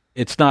row.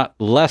 It's not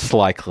less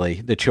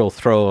likely that you'll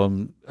throw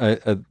them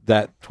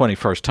that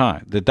 21st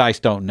time. The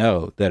dice don't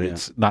know that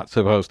it's not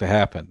supposed to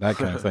happen, that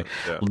kind of thing.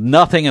 Yeah.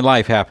 Nothing in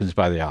life happens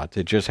by the odds.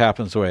 It just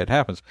happens the way it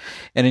happens.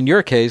 And in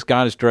your case,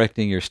 God is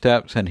directing your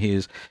steps, and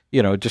He's,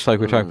 you know, just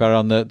like we talked about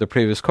on the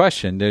previous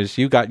question,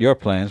 you got your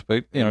plans,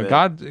 but, you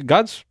know,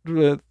 God's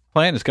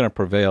plan is going to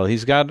prevail.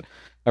 He's got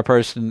a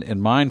person in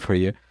mind for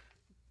you.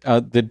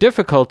 The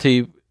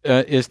difficulty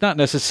is not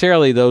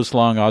necessarily those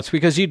long odds,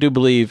 because you do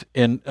believe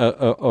in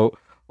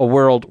a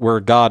world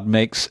where God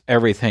makes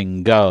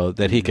everything go,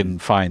 that He can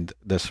find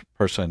this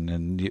person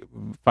and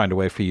find a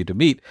way for you to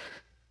meet.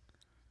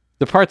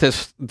 The part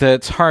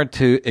that's hard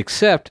to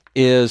accept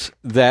is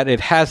that it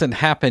hasn't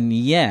happened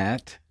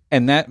yet,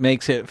 and that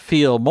makes it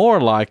feel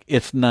more like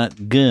it's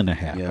not gonna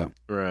happen. Yeah.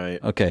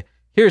 Right. Okay.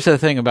 Here's the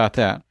thing about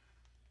that,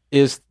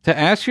 is to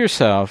ask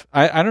yourself,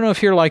 I don't know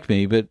if you're like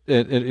me, but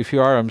if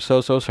you are, I'm so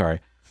sorry.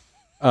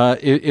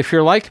 If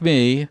you're like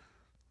me,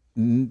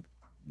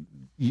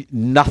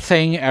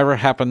 nothing ever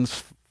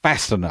happens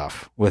fast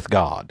enough with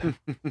God.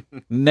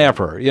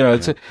 Never. You know,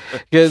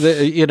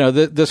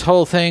 this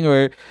whole thing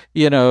where,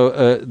 you know,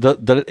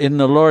 in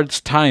the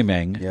Lord's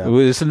timing,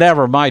 it's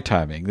never my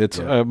timing. It's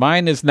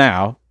mine is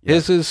now.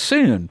 His is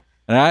soon.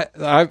 And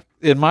I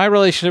in my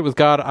relationship with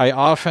God, I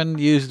often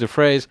use the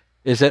phrase,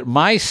 "Is it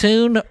my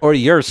soon or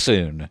your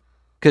soon?"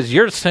 Because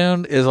your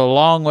soon is a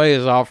long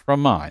ways off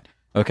from mine.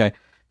 Okay,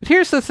 but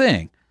here's the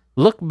thing: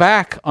 look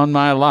back on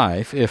my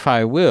life, if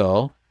I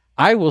will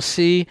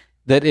see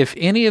that if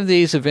any of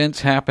these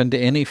events happened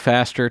any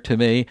faster to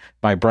me,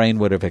 my brain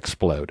would have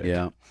exploded.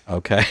 Yeah.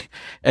 Okay.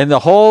 And the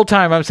whole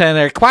time I'm saying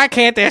there, why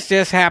can't this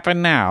just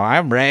happen now?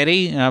 I'm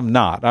ready. I'm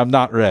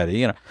not ready.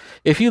 You know,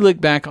 if you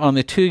look back on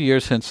the 2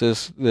 years since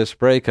this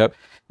breakup,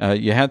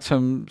 you had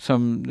some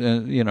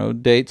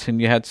dates,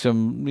 and you had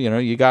some,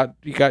 you got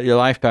your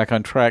life back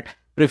on track.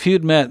 But if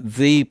you'd met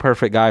the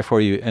perfect guy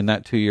for you in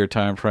that 2 year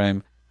time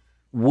frame,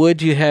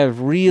 would you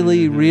have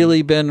really,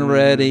 really been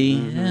ready?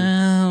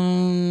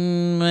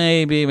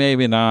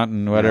 Maybe not,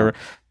 and whatever.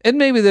 Yeah. And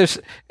maybe there's,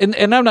 and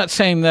I'm not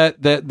saying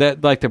that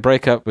like the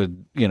breakup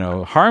would,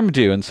 harmed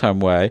you in some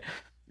way,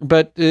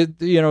 but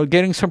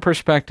getting some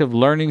perspective,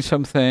 learning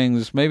some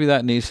things, maybe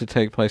that needs to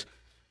take place.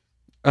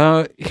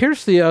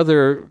 Here's the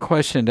other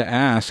question to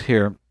ask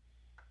here,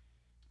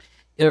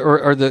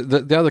 or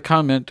the other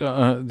comment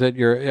that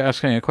you're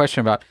asking a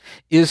question about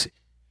is,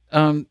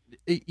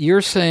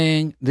 you're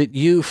saying that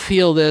you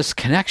feel this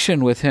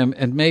connection with him,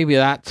 and maybe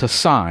that's a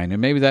sign, and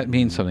maybe that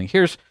means something.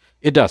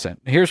 It doesn't.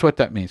 Here's what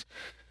that means.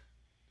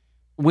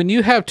 when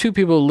you have two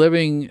people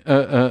living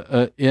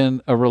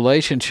in a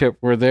relationship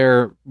where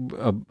they're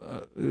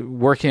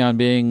working on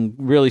being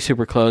really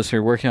super close,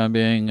 or working on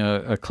being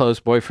a close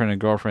boyfriend and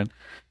girlfriend,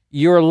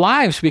 your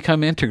lives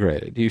become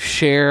integrated. You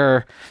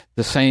share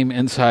the same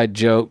inside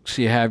jokes.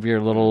 You have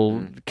your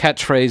little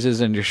catchphrases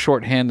and your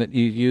shorthand that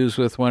you use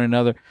with one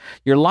another.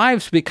 Your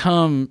lives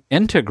become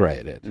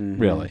integrated,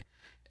 really.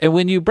 And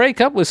when you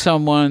break up with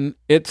someone,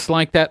 it's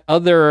like that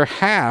other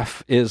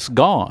half is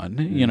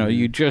gone. You know,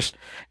 you just,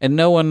 and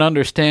no one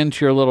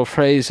understands your little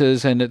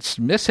phrases, and it's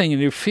missing,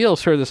 and you feel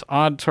sort of this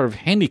odd sort of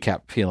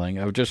handicap feeling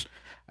of just,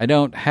 I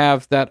don't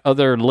have that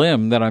other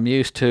limb that I'm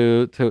used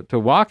to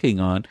walking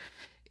on.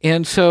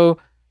 And so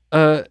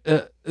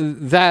that's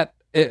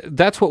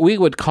what we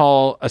would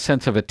call a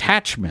sense of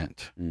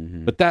attachment.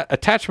 But that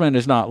attachment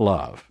is not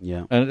love.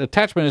 Yeah. An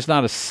attachment is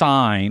not a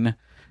sign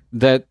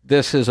that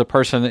this is a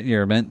person that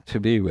you're meant to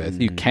be with.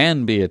 You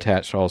can be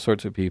attached to all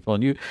sorts of people,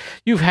 and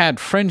you've had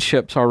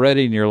friendships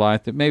already in your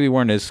life that maybe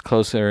weren't as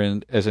close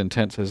or as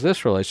intense as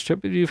this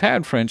relationship, but you've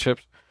had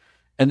friendships,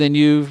 and then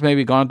you've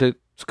maybe gone to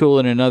school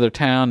in another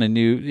town, and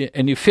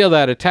you feel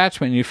that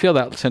attachment, and you feel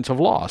that sense of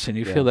loss, and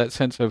you feel that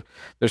sense of,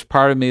 there's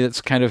part of me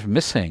that's kind of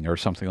missing, or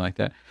something like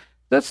that.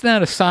 That's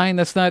not a sign.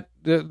 That's not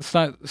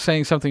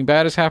saying something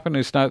bad has happened.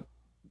 It's not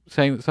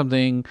saying that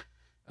something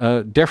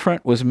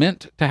different was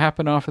meant to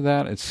happen off of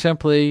that. It's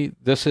simply,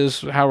 this is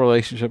how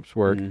relationships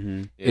work.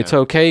 It's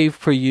okay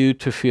for you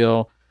to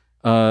feel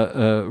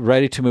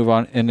ready to move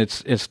on, and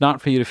it's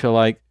not for you to feel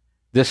like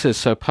this is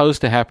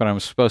supposed to happen. I'm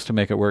supposed to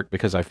make it work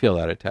because I feel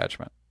that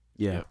attachment.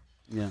 Yeah.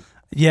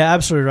 Yeah,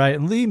 absolutely right.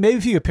 And Lee, maybe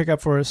if you could pick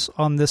up for us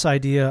on this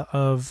idea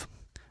of,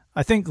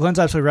 I think Glenn's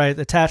absolutely right,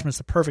 attachment's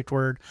the perfect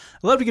word.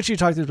 I'd love to get you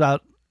talking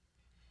about,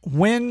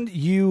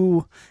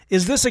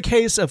 is this a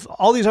case of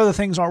all these other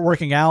things aren't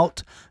working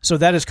out, so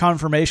that is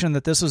confirmation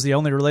that this is the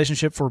only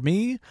relationship for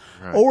me?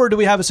 Right. Or do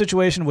we have a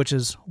situation, which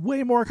is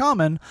way more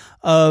common,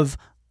 of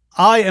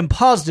I am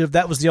positive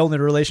that was the only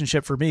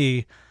relationship for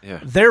me,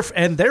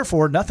 and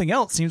therefore nothing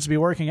else seems to be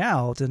working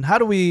out? And how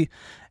do we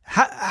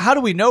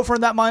know if we're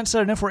in that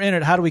mindset, and if we're in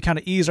it, how do we kind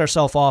of ease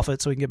ourselves off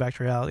it so we can get back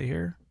to reality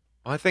here?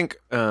 I think,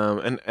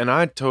 and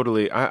I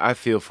totally, I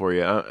feel for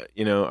you.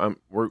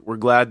 We're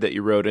glad that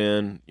you wrote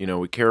in. You know,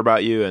 we care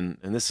about you, and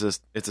it's a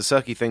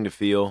sucky thing to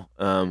feel.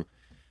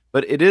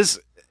 But it's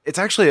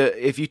actually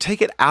if you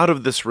take it out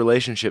of this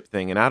relationship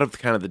thing and out of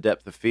kind of the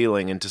depth of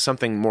feeling into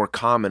something more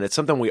common, it's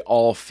something we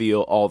all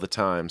feel all the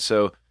time.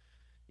 So,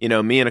 you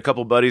know, me and a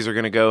couple buddies are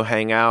going to go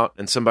hang out,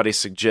 and somebody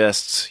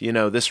suggests, you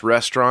know, this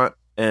restaurant,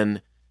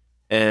 and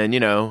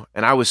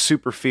I was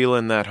super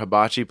feeling that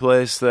hibachi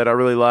place that I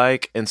really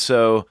like, and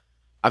so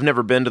I've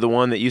never been to the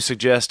one that you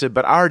suggested,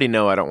 but I already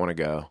know I don't want to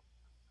go.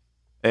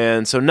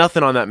 And so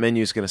nothing on that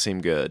menu is going to seem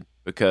good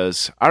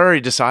because I already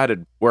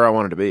decided where I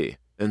wanted to be.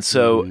 And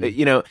so,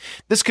 you know,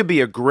 this could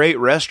be a great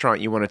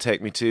restaurant you want to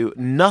take me to.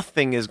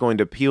 Nothing is going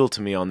to appeal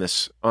to me on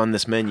this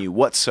menu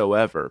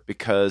whatsoever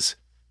because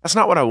that's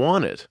not what I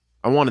wanted.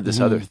 I wanted this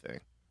other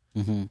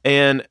thing.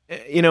 And,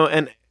 you know,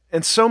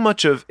 and so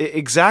much of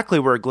exactly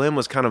where Glenn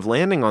was kind of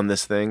landing on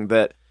this thing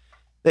that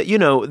you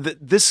know,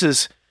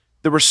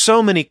 there were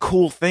so many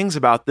cool things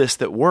about this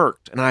that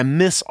worked, and I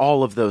miss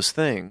all of those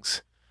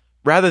things.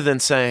 Rather than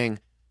saying,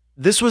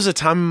 this was a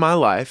time in my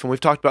life, and we've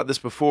talked about this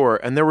before,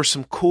 and there were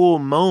some cool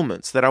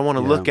moments that I want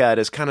to look at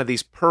as kind of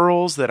these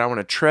pearls that I want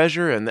to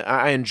treasure, and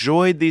I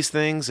enjoyed these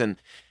things, and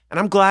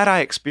I'm glad I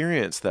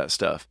experienced that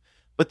stuff.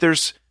 But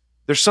there's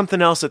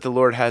something else that the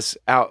Lord has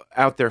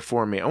out there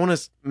for me. I want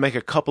to make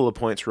a couple of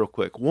points real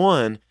quick.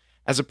 One,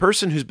 as a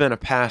person who's been a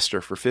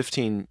pastor for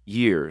 15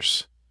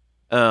 years,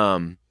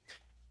 an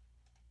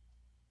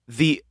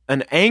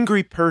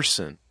angry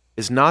person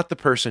is not the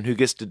person who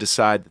gets to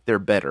decide that they're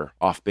better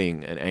off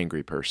being an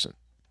angry person.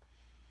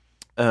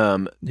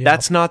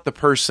 That's not the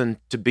person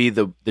to be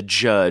the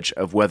judge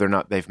of whether or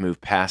not they've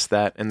moved past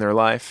that in their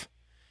life.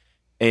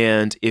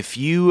 And if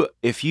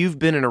you've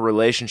been in a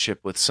relationship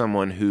with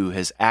someone who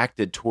has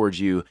acted towards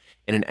you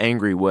in an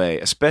angry way,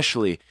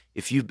 especially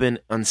if you've been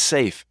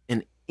unsafe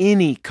in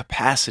any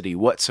capacity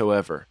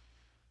whatsoever,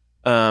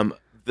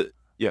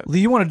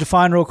 Lee, you want to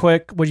define real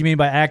quick what you mean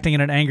by acting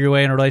in an angry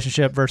way in a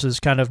relationship versus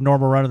kind of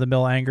normal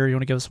run-of-the-mill anger? You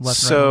want to give us some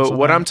lessons? So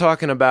what I'm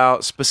talking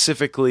about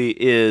specifically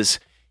is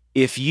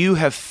if you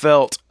have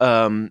felt,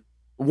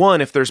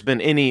 one, if there's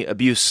been any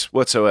abuse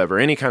whatsoever,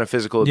 any kind of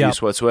physical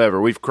abuse whatsoever,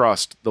 we've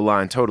crossed the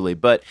line totally.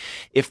 But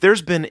if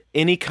there's been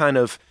any kind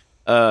of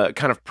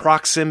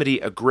proximity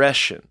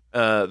aggression,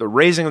 the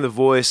raising of the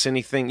voice,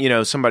 anything, you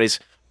know,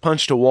 somebody's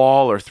punched a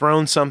wall or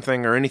thrown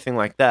something or anything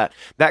like that,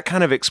 that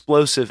kind of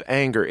explosive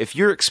anger, if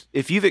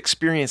you've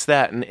experienced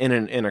that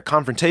in a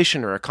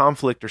confrontation or a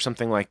conflict or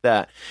something like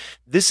that,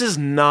 this is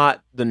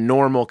not the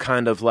normal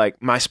kind of like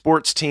my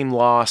sports team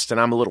lost and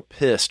I'm a little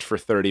pissed for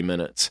 30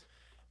 minutes.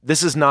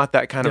 This is not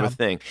that kind of a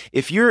thing.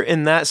 If you're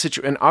in that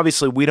situation, and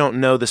obviously we don't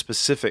know the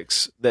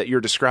specifics that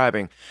you're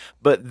describing,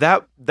 but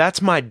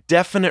that's my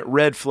definite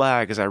red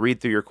flag as I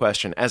read through your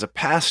question as a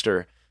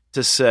pastor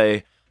to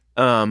say,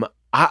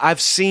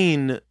 I've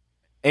seen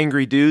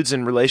angry dudes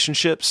in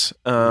relationships.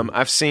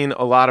 I've seen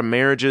a lot of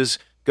marriages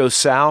go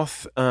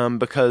south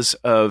because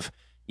of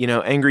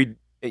angry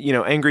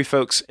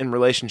folks in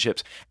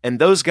relationships, and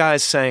those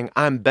guys saying,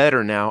 "I'm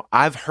better now."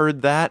 I've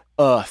heard that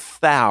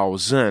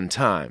 1,000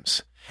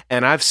 times,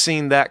 and I've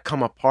seen that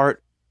come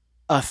apart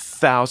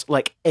 1,000,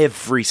 like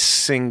every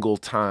single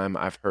time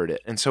I've heard it.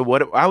 And so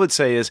what I would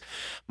say is,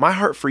 my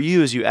heart for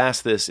you as you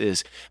ask this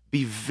is,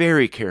 be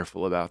very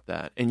careful about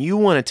that. And you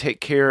want to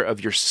take care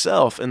of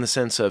yourself in the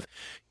sense of,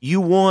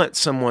 you want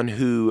someone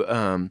who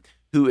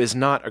is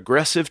not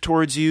aggressive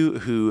towards you,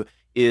 who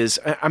is,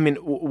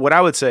 what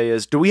I would say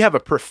is, do we have a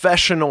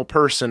professional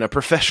person, a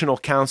professional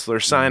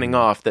counselor signing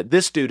off that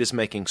this dude is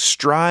making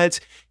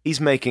strides? He's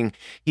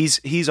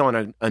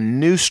on a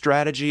new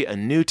strategy, a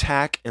new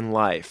tack in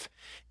life.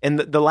 And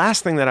the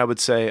last thing that I would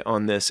say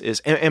on this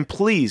is, and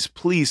please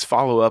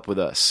follow up with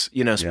us,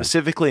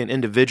 specifically and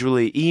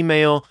individually,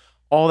 email,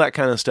 all that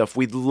kind of stuff.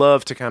 We'd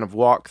love to kind of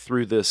walk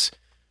through this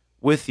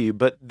with you.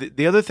 But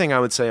the other thing I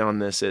would say on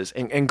this is,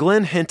 and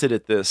Glenn hinted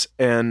at this,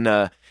 and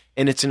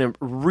it's a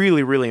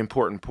really, really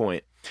important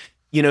point.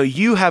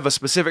 You have a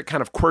specific kind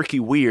of quirky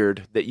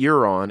weird that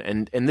you're on,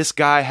 and this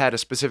guy had a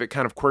specific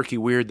kind of quirky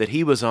weird that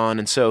he was on.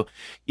 And so,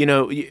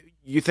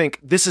 you think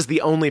this is the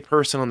only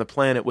person on the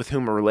planet with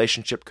whom a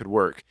relationship could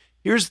work.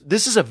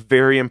 This is a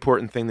very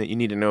important thing that you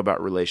need to know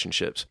about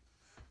relationships.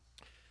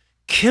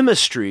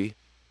 Chemistry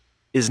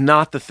is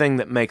not the thing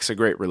that makes a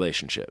great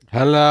relationship.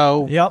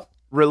 Hello. Yep.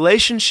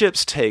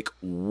 Relationships take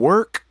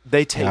work.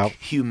 They take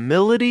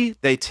humility.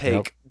 They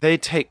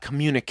take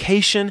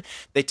communication.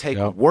 They take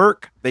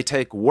work. They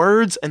take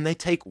words, and they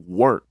take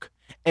work.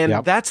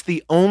 And that's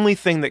the only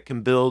thing that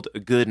can build a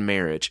good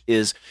marriage,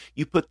 is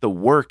you put the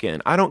work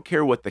in. I don't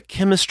care what the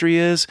chemistry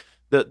is,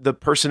 the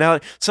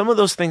personality. Some of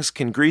those things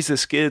can grease the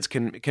skids,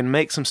 can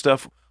make some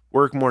stuff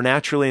work more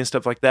naturally and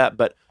stuff like that.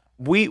 But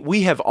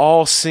we've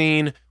all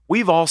seen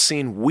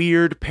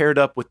weird paired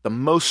up with the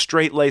most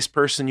straight-laced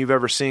person you've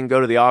ever seen go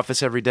to the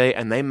office every day,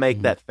 and they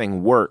make that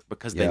thing work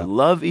because they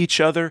love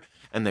each other.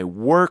 And they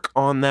work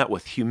on that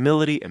with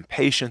humility and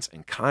patience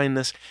and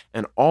kindness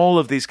and all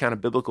of these kind of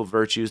biblical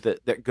virtues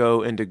that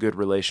go into good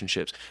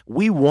relationships.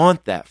 We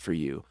want that for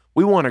you.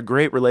 We want a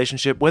great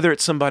relationship, whether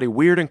it's somebody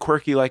weird and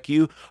quirky like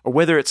you, or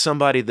whether it's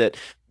somebody that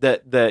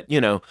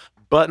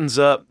buttons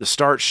up the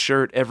starched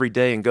shirt every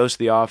day and goes to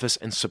the office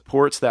and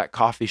supports that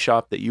coffee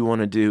shop that you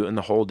want to do and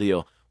the whole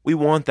deal. We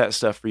want that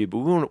stuff for you, but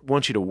we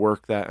want you to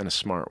work that in a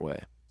smart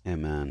way.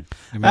 Amen.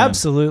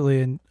 Absolutely.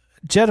 And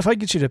Jed, if I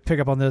get you to pick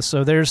up on this,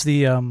 so there's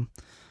the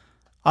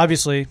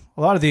obviously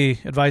a lot of the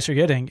advice you're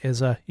getting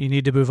is you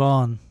need to move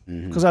on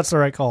because that's the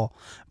right call.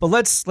 But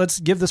let's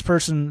give this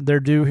person their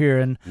due here,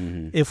 and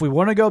if we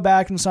want to go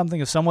back in something,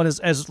 if someone is,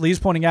 as Lee's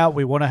pointing out,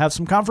 we want to have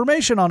some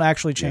confirmation on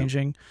actually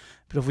changing.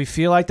 But if we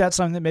feel like that's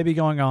something that may be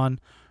going on,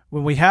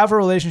 when we have a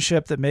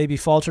relationship that maybe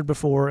faltered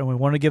before and we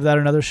want to give that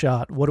another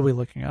shot, what are we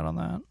looking at on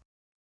that?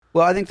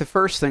 Well, I think the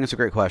first thing is a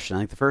great question. I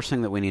think the first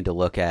thing that we need to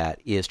look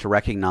at is to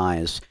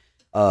recognize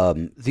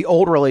the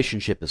old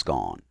relationship is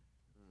gone.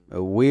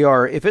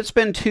 If it's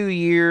been 2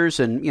 years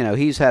and,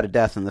 he's had a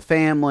death in the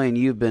family and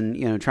you've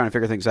been, trying to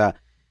figure things out,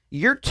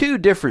 you're two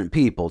different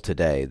people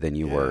today than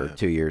you were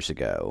 2 years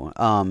ago.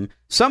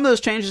 Some of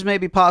those changes may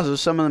be positive,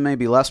 some of them may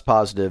be less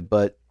positive,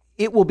 but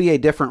it will be a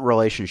different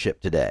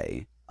relationship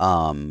today,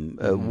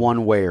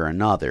 one way or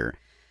another.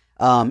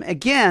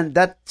 Again,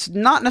 that's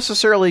not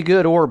necessarily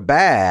good or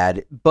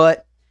bad,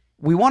 but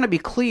we want to be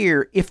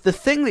clear. If the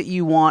thing that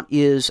you want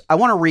is, I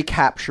want to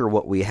recapture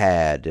what we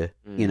had,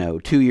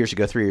 2 years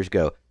ago, 3 years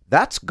ago,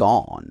 that's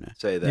gone.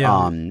 Say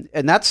that.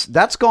 And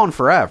that's gone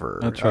forever.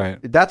 That's right.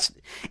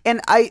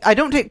 And I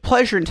don't take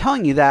pleasure in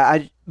telling you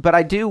that, but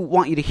I do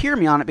want you to hear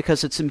me on it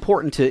because it's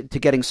important to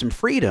getting some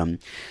freedom.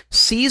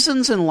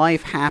 Seasons in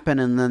life happen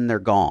and then they're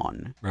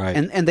gone. Right.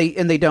 And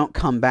they don't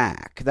come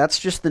back. That's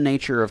just the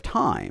nature of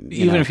time.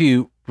 Even if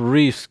you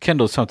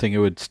rekindle something, it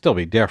would still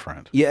be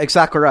different. Yeah,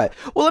 exactly right.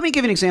 Well, let me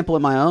give you an example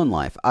in my own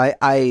life.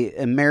 I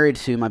am married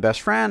to my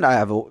best friend. I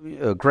have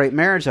a great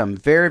marriage. I'm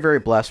very, very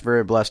blessed,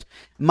 very blessed.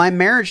 My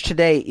marriage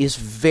today is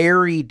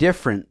very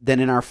different than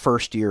in our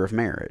first year of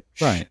marriage.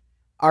 Right.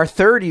 Our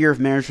third year of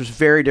marriage was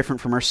very different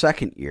from our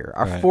second year.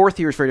 Our fourth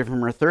year is very different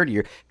from our third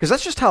year, because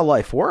that's just how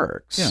life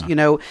works.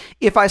 Yeah.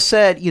 If I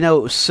said, it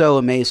was so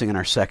amazing in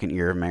our second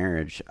year of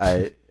marriage,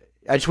 I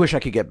just wish I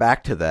could get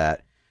back to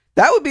that.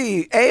 That would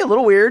be A, a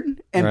little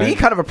weird, and B,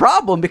 kind of a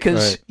problem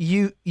because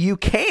you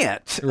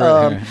can't.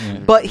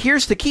 But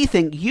here's the key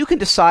thing. You can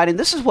decide, and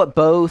this is what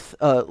both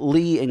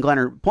Lee and Glenn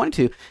are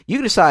pointing to, you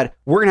can decide,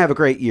 we're going to have a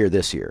great year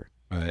this year.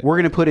 Right. We're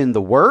going to put in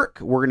the work.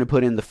 We're going to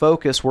put in the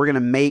focus. We're going to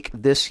make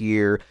this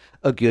year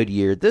a good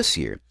year this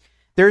year.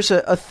 There's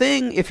a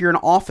thing, if you're an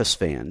Office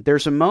fan,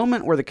 there's a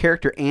moment where the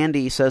character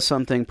Andy says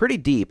something pretty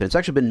deep, and it's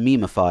actually been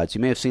memified, so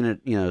you may have seen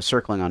it,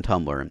 circling on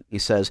Tumblr. He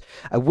says,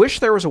 I wish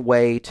there was a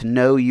way to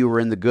know you were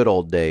in the good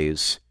old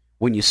days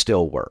when you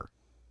still were.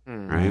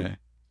 Right? Okay.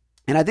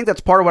 And I think that's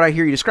part of what I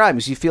hear you describe,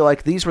 is you feel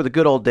like these were the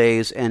good old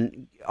days,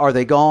 and are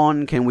they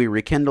gone? Can we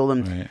rekindle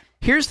them? Right.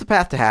 Here's the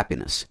path to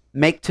happiness.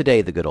 Make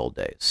today the good old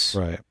days.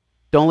 Right.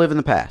 Don't live in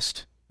the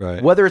past.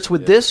 Right. Whether it's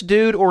with this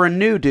dude or a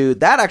new dude,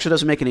 that actually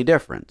doesn't make any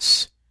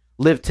difference.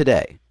 Live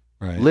today.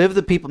 Right. Live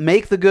the people.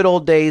 Make the good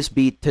old days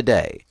be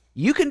today.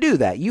 You can do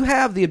that. You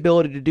have the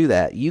ability to do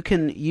that. You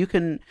can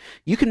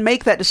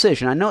make that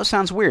decision. I know it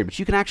sounds weird, but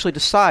you can actually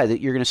decide that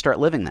you're going to start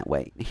living that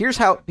way. Here's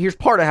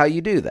part of how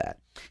you do that.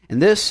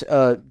 And this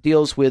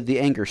deals with the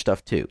anger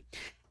stuff too.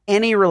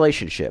 Any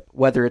relationship,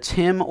 whether it's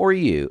him or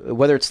you,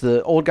 whether it's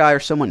the old guy or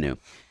someone new,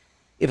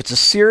 if it's a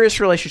serious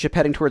relationship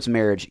heading towards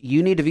marriage,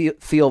 you need to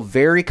feel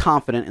very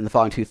confident in the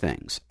following two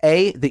things.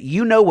 A, that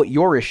you know what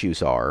your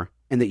issues are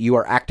and that you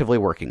are actively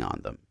working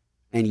on them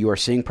and you are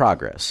seeing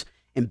progress.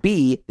 And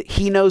B, that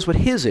he knows what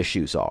his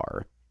issues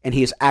are, and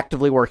he is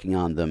actively working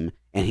on them,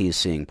 and he is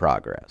seeing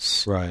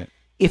progress. Right.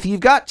 If you've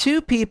got two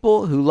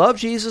people who love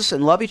Jesus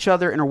and love each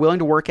other and are willing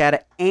to work at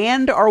it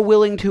and are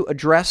willing to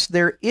address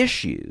their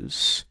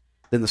issues,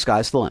 then the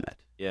sky's the limit.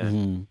 Yeah.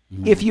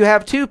 Mm-hmm. If you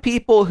have two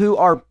people who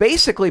are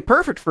basically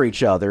perfect for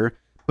each other,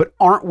 but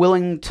aren't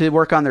willing to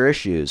work on their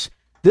issues,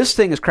 this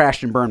thing has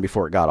crashed and burned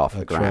before it got off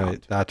the ground.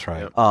 Right. That's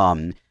right.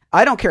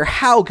 I don't care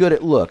how good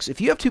it looks.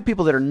 If you have two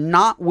people that are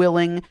not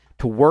willing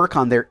to work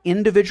on their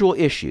individual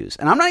issues,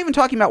 and I'm not even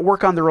talking about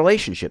work on the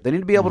relationship. They need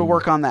to be able to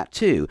work on that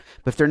too.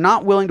 But if they're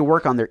not willing to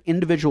work on their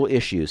individual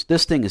issues,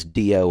 this thing is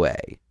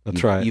DOA.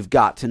 That's right. You've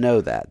got to know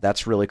that.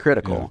 That's really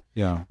critical.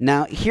 Yeah.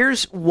 Now,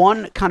 here's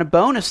one kind of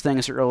bonus thing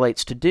as it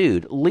relates to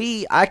Dude.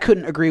 Lee, I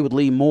couldn't agree with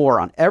Lee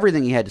more on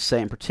everything he had to say,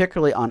 and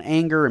particularly on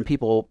anger and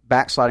people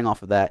backsliding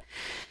off of that.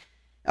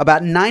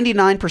 About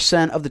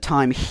 99% of the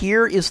time,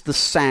 here is the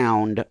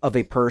sound of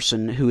a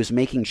person who is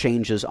making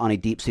changes on a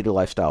deep-seated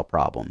lifestyle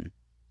problem.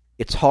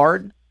 It's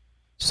hard.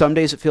 Some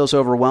days it feels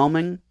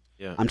overwhelming.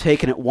 Yeah. I'm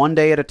taking it one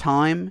day at a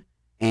time,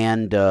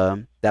 and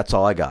that's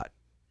all I got.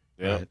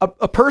 Yeah.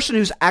 A person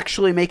who's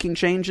actually making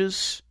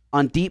changes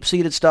on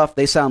deep-seated stuff,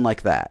 they sound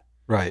like that.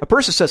 Right. A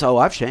person says, "Oh,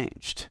 I've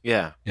changed.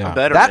 Yeah. Yeah. I'm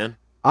better, That- man.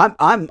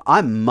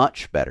 I'm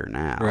much better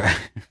now." Right.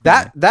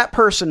 That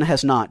person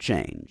has not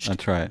changed.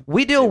 That's right.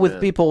 We deal with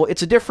Amen. people,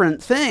 it's a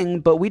different thing,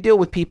 but we deal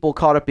with people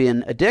caught up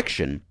in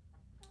addiction.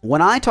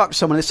 When I talk to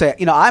someone, they say,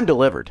 I'm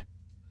delivered.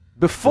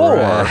 Before,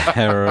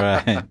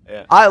 Right.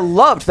 I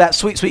loved that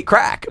sweet, sweet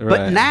crack, but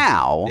Right.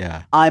 now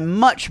Yeah. I'm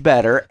much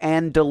better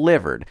and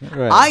delivered.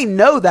 Right. I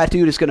know that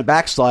dude is going to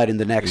backslide in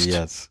the next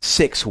Yes.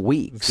 6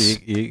 weeks. So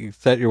you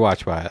set your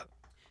watch by it.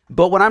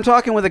 But when I'm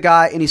talking with a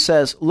guy and he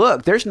says,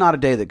 "Look, there's not a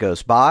day that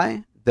goes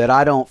by that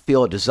I don't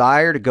feel a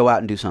desire to go out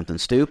and do something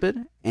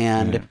stupid,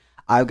 and Right.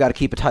 I've got to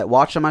keep a tight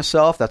watch on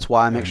myself. That's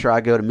why I make sure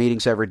I go to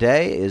meetings every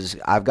day. Is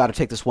I've got to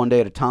take this one day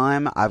at a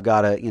time. I've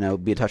got to,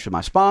 be in touch with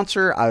my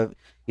sponsor.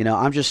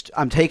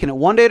 I'm taking it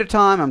one day at a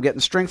time. I'm getting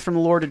strength from the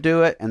Lord to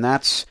do it, and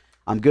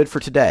I'm good for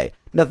today."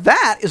 Now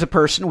that is a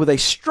person with a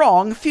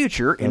strong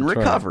future in That's right.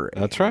 recovery.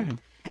 That's right.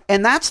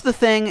 And that's the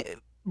thing.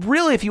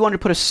 Really, if you want to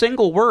put a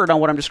single word on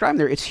what I'm describing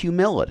there, it's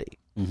humility.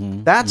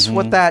 Mm-hmm. That's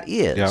what that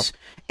is. Yep.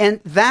 And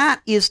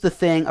that is the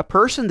thing. A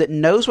person that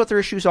knows what their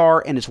issues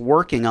are and is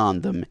working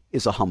on them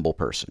is a humble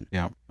person.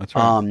 Yeah. That's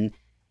right.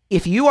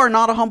 If you are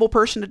not a humble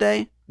person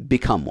today,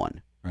 become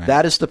one. Right.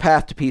 That is the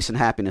path to peace and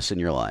happiness in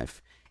your life.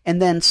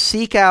 And then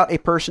seek out a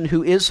person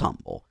who is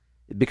humble,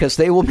 because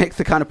they will make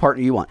the kind of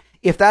partner you want.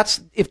 If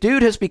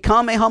dude has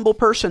become a humble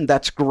person,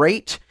 that's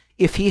great.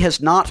 If he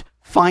has not,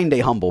 find a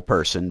humble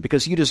person,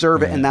 because you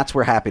deserve it, and that's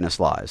where happiness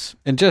lies.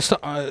 And just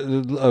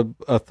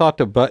a thought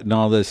to button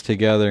all this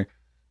together.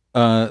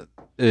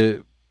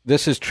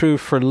 This is true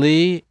for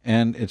Lee,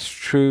 and it's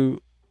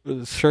true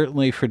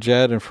certainly for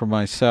Jed and for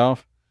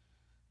myself.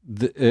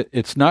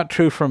 It's not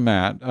true for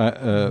Matt.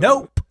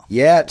 Nope.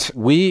 Yet.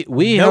 We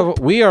Nope.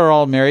 we are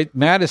all married.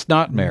 Matt is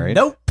not married.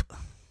 Nope.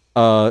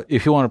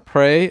 If you want to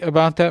pray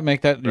about that,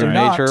 make that your Do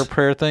not. major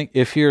prayer thing.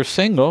 If you're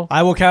single,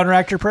 I will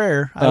counteract your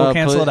prayer. I will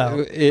cancel it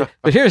out.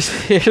 But here's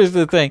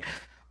the thing.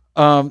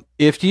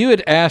 If you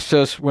had asked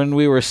us when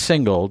we were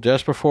single,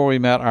 just before we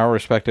met our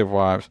respective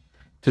wives,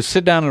 to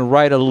sit down and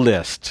write a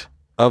list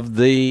of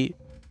the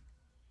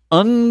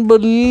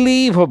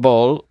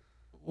unbelievable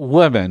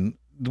women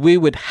we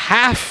would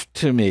have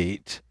to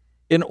meet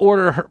in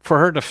order for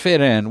her to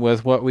fit in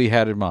with what we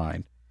had in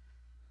mind,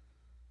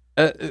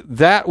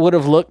 that would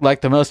have looked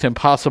like the most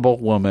impossible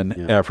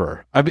woman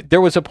ever. I mean,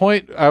 there was a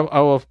point, I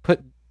will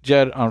put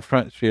Jed on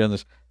front street on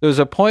this. There was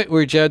a point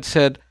where Jed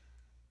said,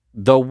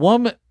 the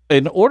woman,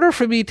 in order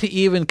for me to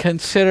even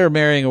consider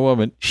marrying a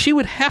woman, she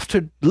would have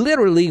to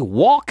literally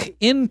walk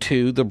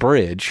into the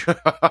bridge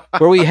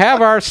where we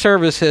have our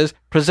services,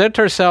 present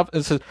herself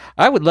and says,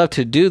 "I would love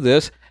to do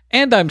this,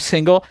 and I'm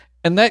single,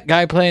 and that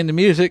guy playing the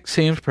music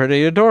seems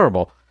pretty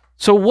adorable."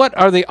 So what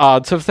are the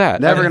odds of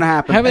that? Never going to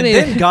happen. And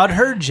then God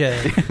heard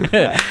Jed.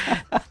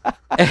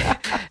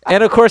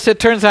 And of course, it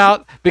turns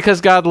out,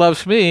 because God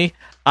loves me,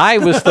 I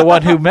was the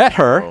one who met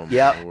her. Oh, my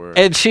Yep. word.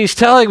 And she's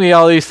telling me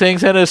all these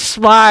things, and a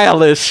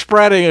smile is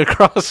spreading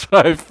across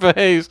my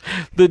face.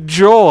 The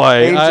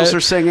joy. Angels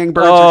are singing,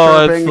 birds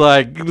are chirping. It's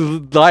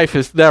like life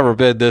has never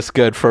been this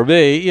good for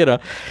me,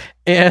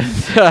 And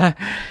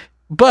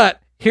but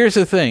here's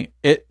the thing: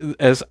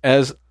 as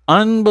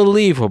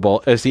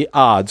unbelievable as the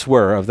odds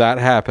were of that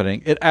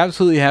happening, it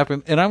absolutely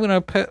happened. And I'm going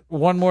to put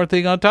one more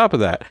thing on top of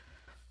that.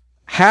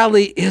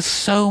 Hallie is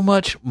so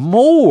much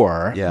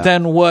more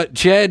than what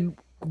Jed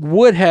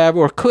would have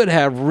or could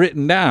have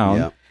written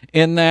down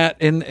in that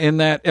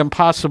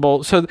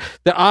impossible. So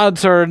the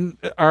odds were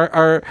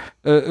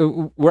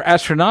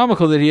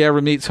astronomical that he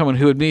ever meet someone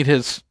who would meet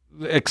his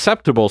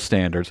acceptable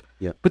standards.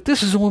 Yep. But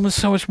this is a woman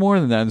so much more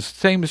than that. The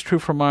same is true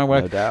for my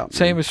wife. No doubt.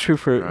 Same is true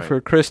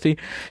for Christy.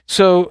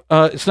 So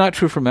it's not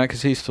true for Matt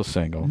because he's still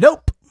single.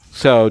 Nope.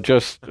 So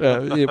just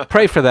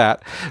pray for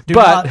that.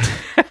 But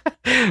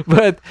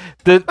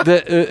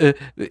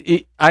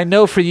I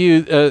know for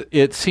you,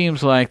 it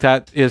seems like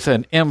that is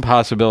an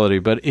impossibility,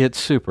 but it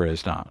super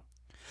is not.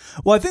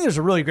 Well, I think there's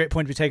a really great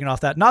point to be taken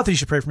off that. Not that you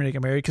should pray for me to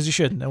get married, because you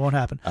shouldn't. It won't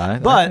happen.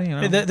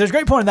 There's a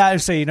great point in that to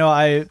say,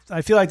 I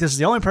feel like this is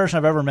the only person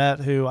I've ever met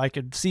who I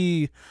could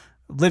see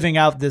living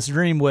out this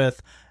dream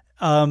with.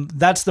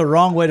 That's the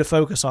wrong way to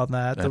focus on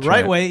that. The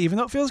right way, even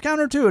though it feels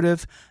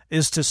counterintuitive,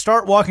 is to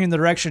start walking in the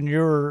direction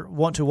you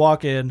want to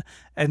walk in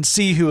and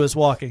see who is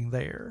walking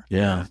there.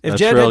 Yeah. If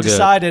Jed had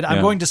decided,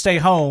 I'm going to stay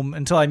home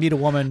until I meet a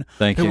woman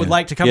who would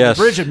like to come to the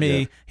bridge with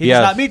me, he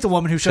does not meet the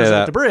woman who shows up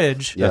at the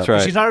bridge. That's right.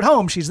 If she's not at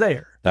home, she's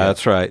there.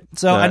 That's right.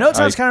 So I know it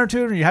sounds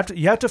counterintuitive.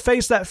 You have to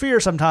face that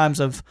fear sometimes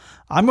of,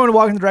 I'm going to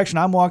walk in the direction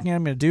I'm walking in.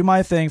 I'm going to do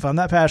my thing if I'm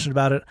that passionate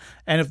about it.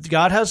 And if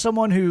God has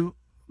someone who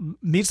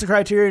meets the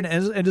criteria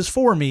and is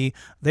for me,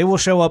 they will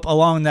show up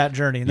along that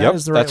journey. And that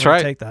is the right way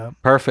to take that.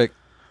 Perfect.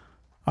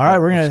 All right,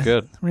 we're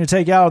gonna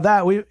take you out of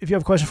that. If you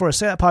have a question for us,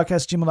 say that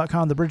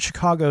podcast@gmail.com,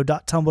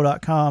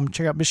 thebridgechicago.tumblr.com.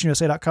 Check out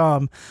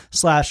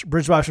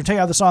missionusa.com/bridgebox. We're taking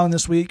out the song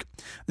this week.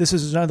 This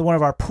is another one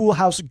of our Pool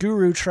House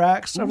Guru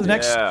tracks. Over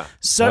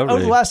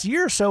the last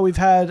year or so, we've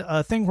had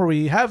a thing where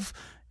we have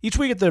each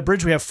week at the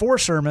Bridge, we have 4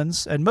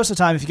 sermons, and most of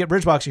the time, if you get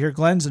Bridgebox, you hear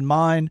Glenn's and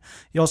mine.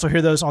 You also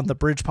hear those on the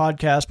Bridge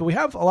podcast, but we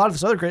have a lot of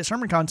this other great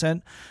sermon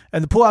content,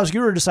 and the Pool House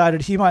Guru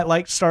decided he might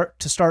like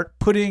to start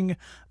putting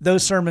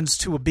those sermons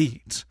to a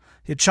beat.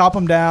 He'd chop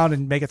them down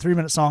and make a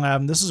 3-minute song out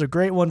of them. This is a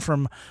great one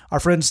from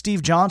our friend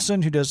Steve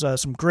Johnson, who does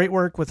some great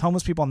work with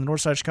homeless people on the north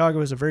side of Chicago.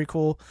 He has a very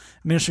cool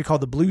ministry called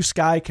the Blue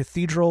Sky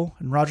Cathedral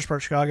in Rogers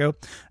Park, Chicago.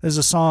 This is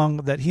a song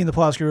that he and the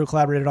Pool House Guru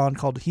collaborated on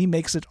called He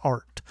Makes It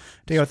Art.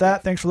 To go with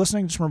that, thanks for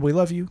listening. Just remember, we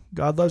love you.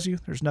 God loves you.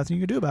 There's nothing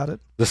you can do about it.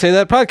 The Say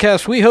That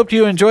Podcast, we hope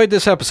you enjoyed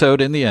this episode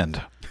in the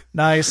end.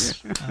 Nice.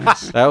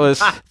 That was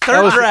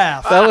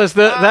draft.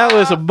 That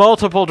was a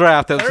multiple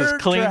draft. That was as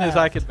clean as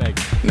I could make.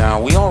 Now,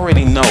 we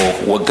already know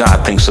what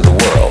God thinks of the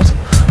world.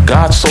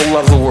 God so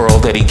loved the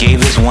world that he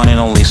gave his one and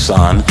only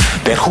Son,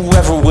 that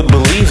whoever would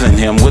believe in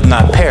him would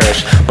not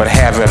perish, but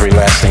have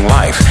everlasting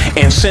life.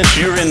 And since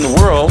we're in the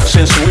world,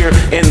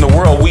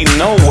 we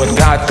know what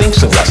God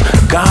thinks of us.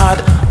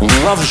 God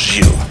loves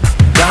you.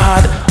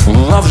 God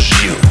loves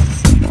you.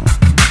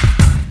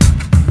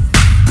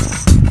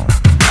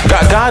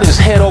 God is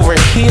head over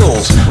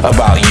heels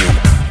about you.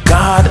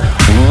 God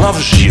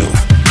loves you.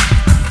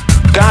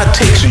 God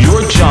takes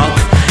your junk,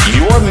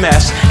 your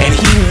mess, and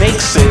he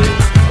makes it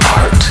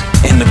art.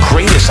 In the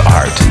greatest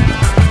art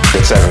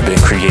that's ever been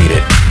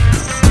created.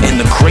 In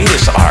the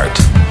greatest art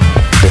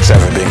that's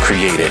ever been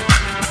created.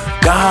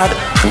 God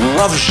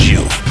loves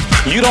you.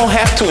 You don't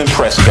have to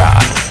impress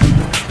God.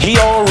 He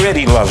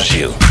already loves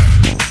you.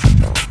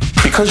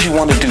 Because you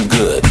want to do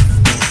good.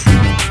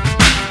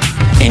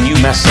 And you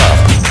mess up.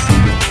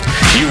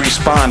 You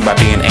respond by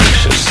being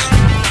anxious,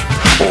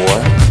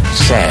 or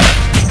sad,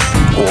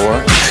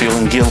 or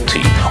feeling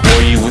guilty,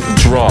 or you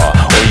withdraw,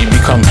 or you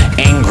become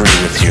angry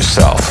with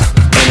yourself.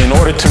 And in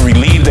order to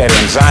relieve that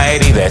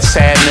anxiety, that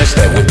sadness,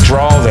 that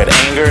withdrawal, that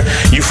anger,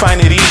 you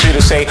find it easier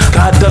to say,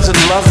 God doesn't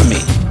love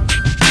me.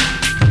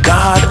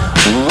 God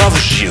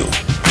loves you.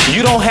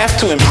 You don't have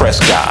to impress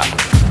God.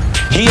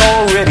 He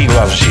already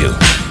loves you.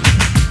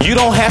 You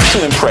don't have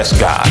to impress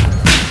God.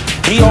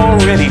 He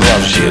already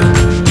loves you.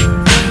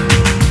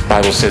 The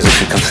Bible says if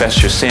you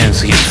confess your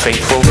sins, he is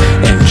faithful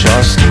and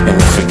just and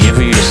will forgive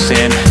you your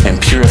sin and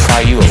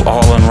purify you of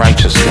all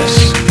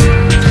unrighteousness.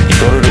 You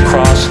go to the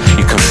cross,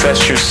 you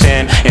confess your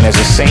sin, and as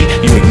a saint,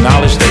 you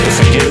acknowledge that the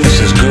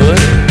forgiveness is good,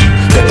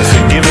 that the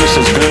forgiveness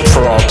is good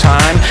for all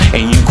time,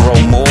 and you grow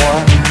more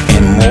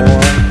and more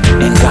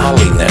in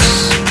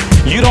godliness.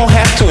 You don't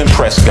have to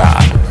impress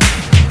God.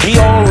 He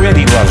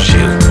already loves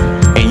you,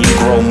 and you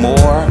grow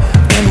more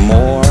and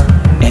more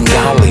in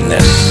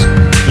godliness.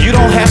 You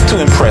don't have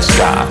to impress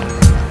God.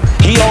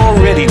 He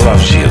already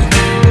loves you.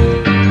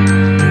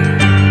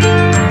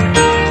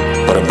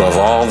 But above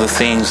all the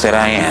things that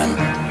I am,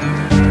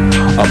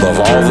 above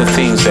all the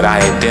things that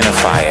I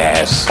identify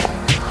as,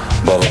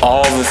 above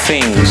all the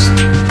things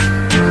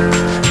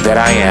that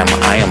I am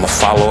a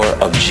follower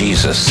of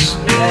Jesus.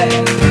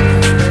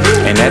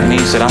 And that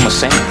means that I'm a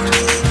saint.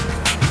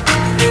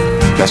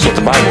 That's what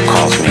the Bible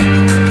calls me.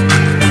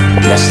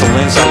 That's the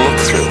lens I look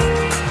through.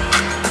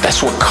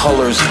 That's what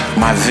colors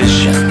my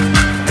vision.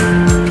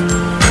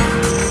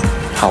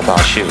 How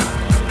about you?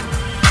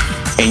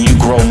 And you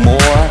grow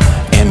more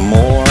and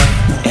more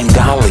in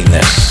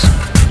godliness.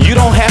 You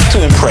don't have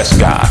to impress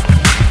God.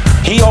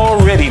 He He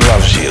already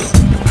loves you,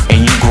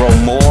 and you grow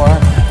more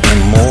and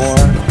more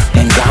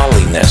in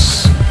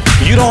godliness.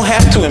 You don't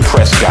have to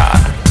impress God.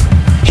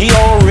 He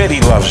already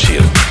loves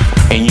you,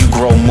 and you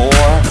grow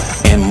more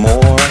and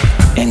more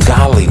in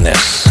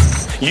godliness.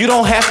 You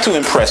don't have to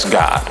impress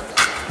God.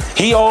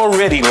 He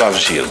already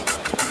loves you,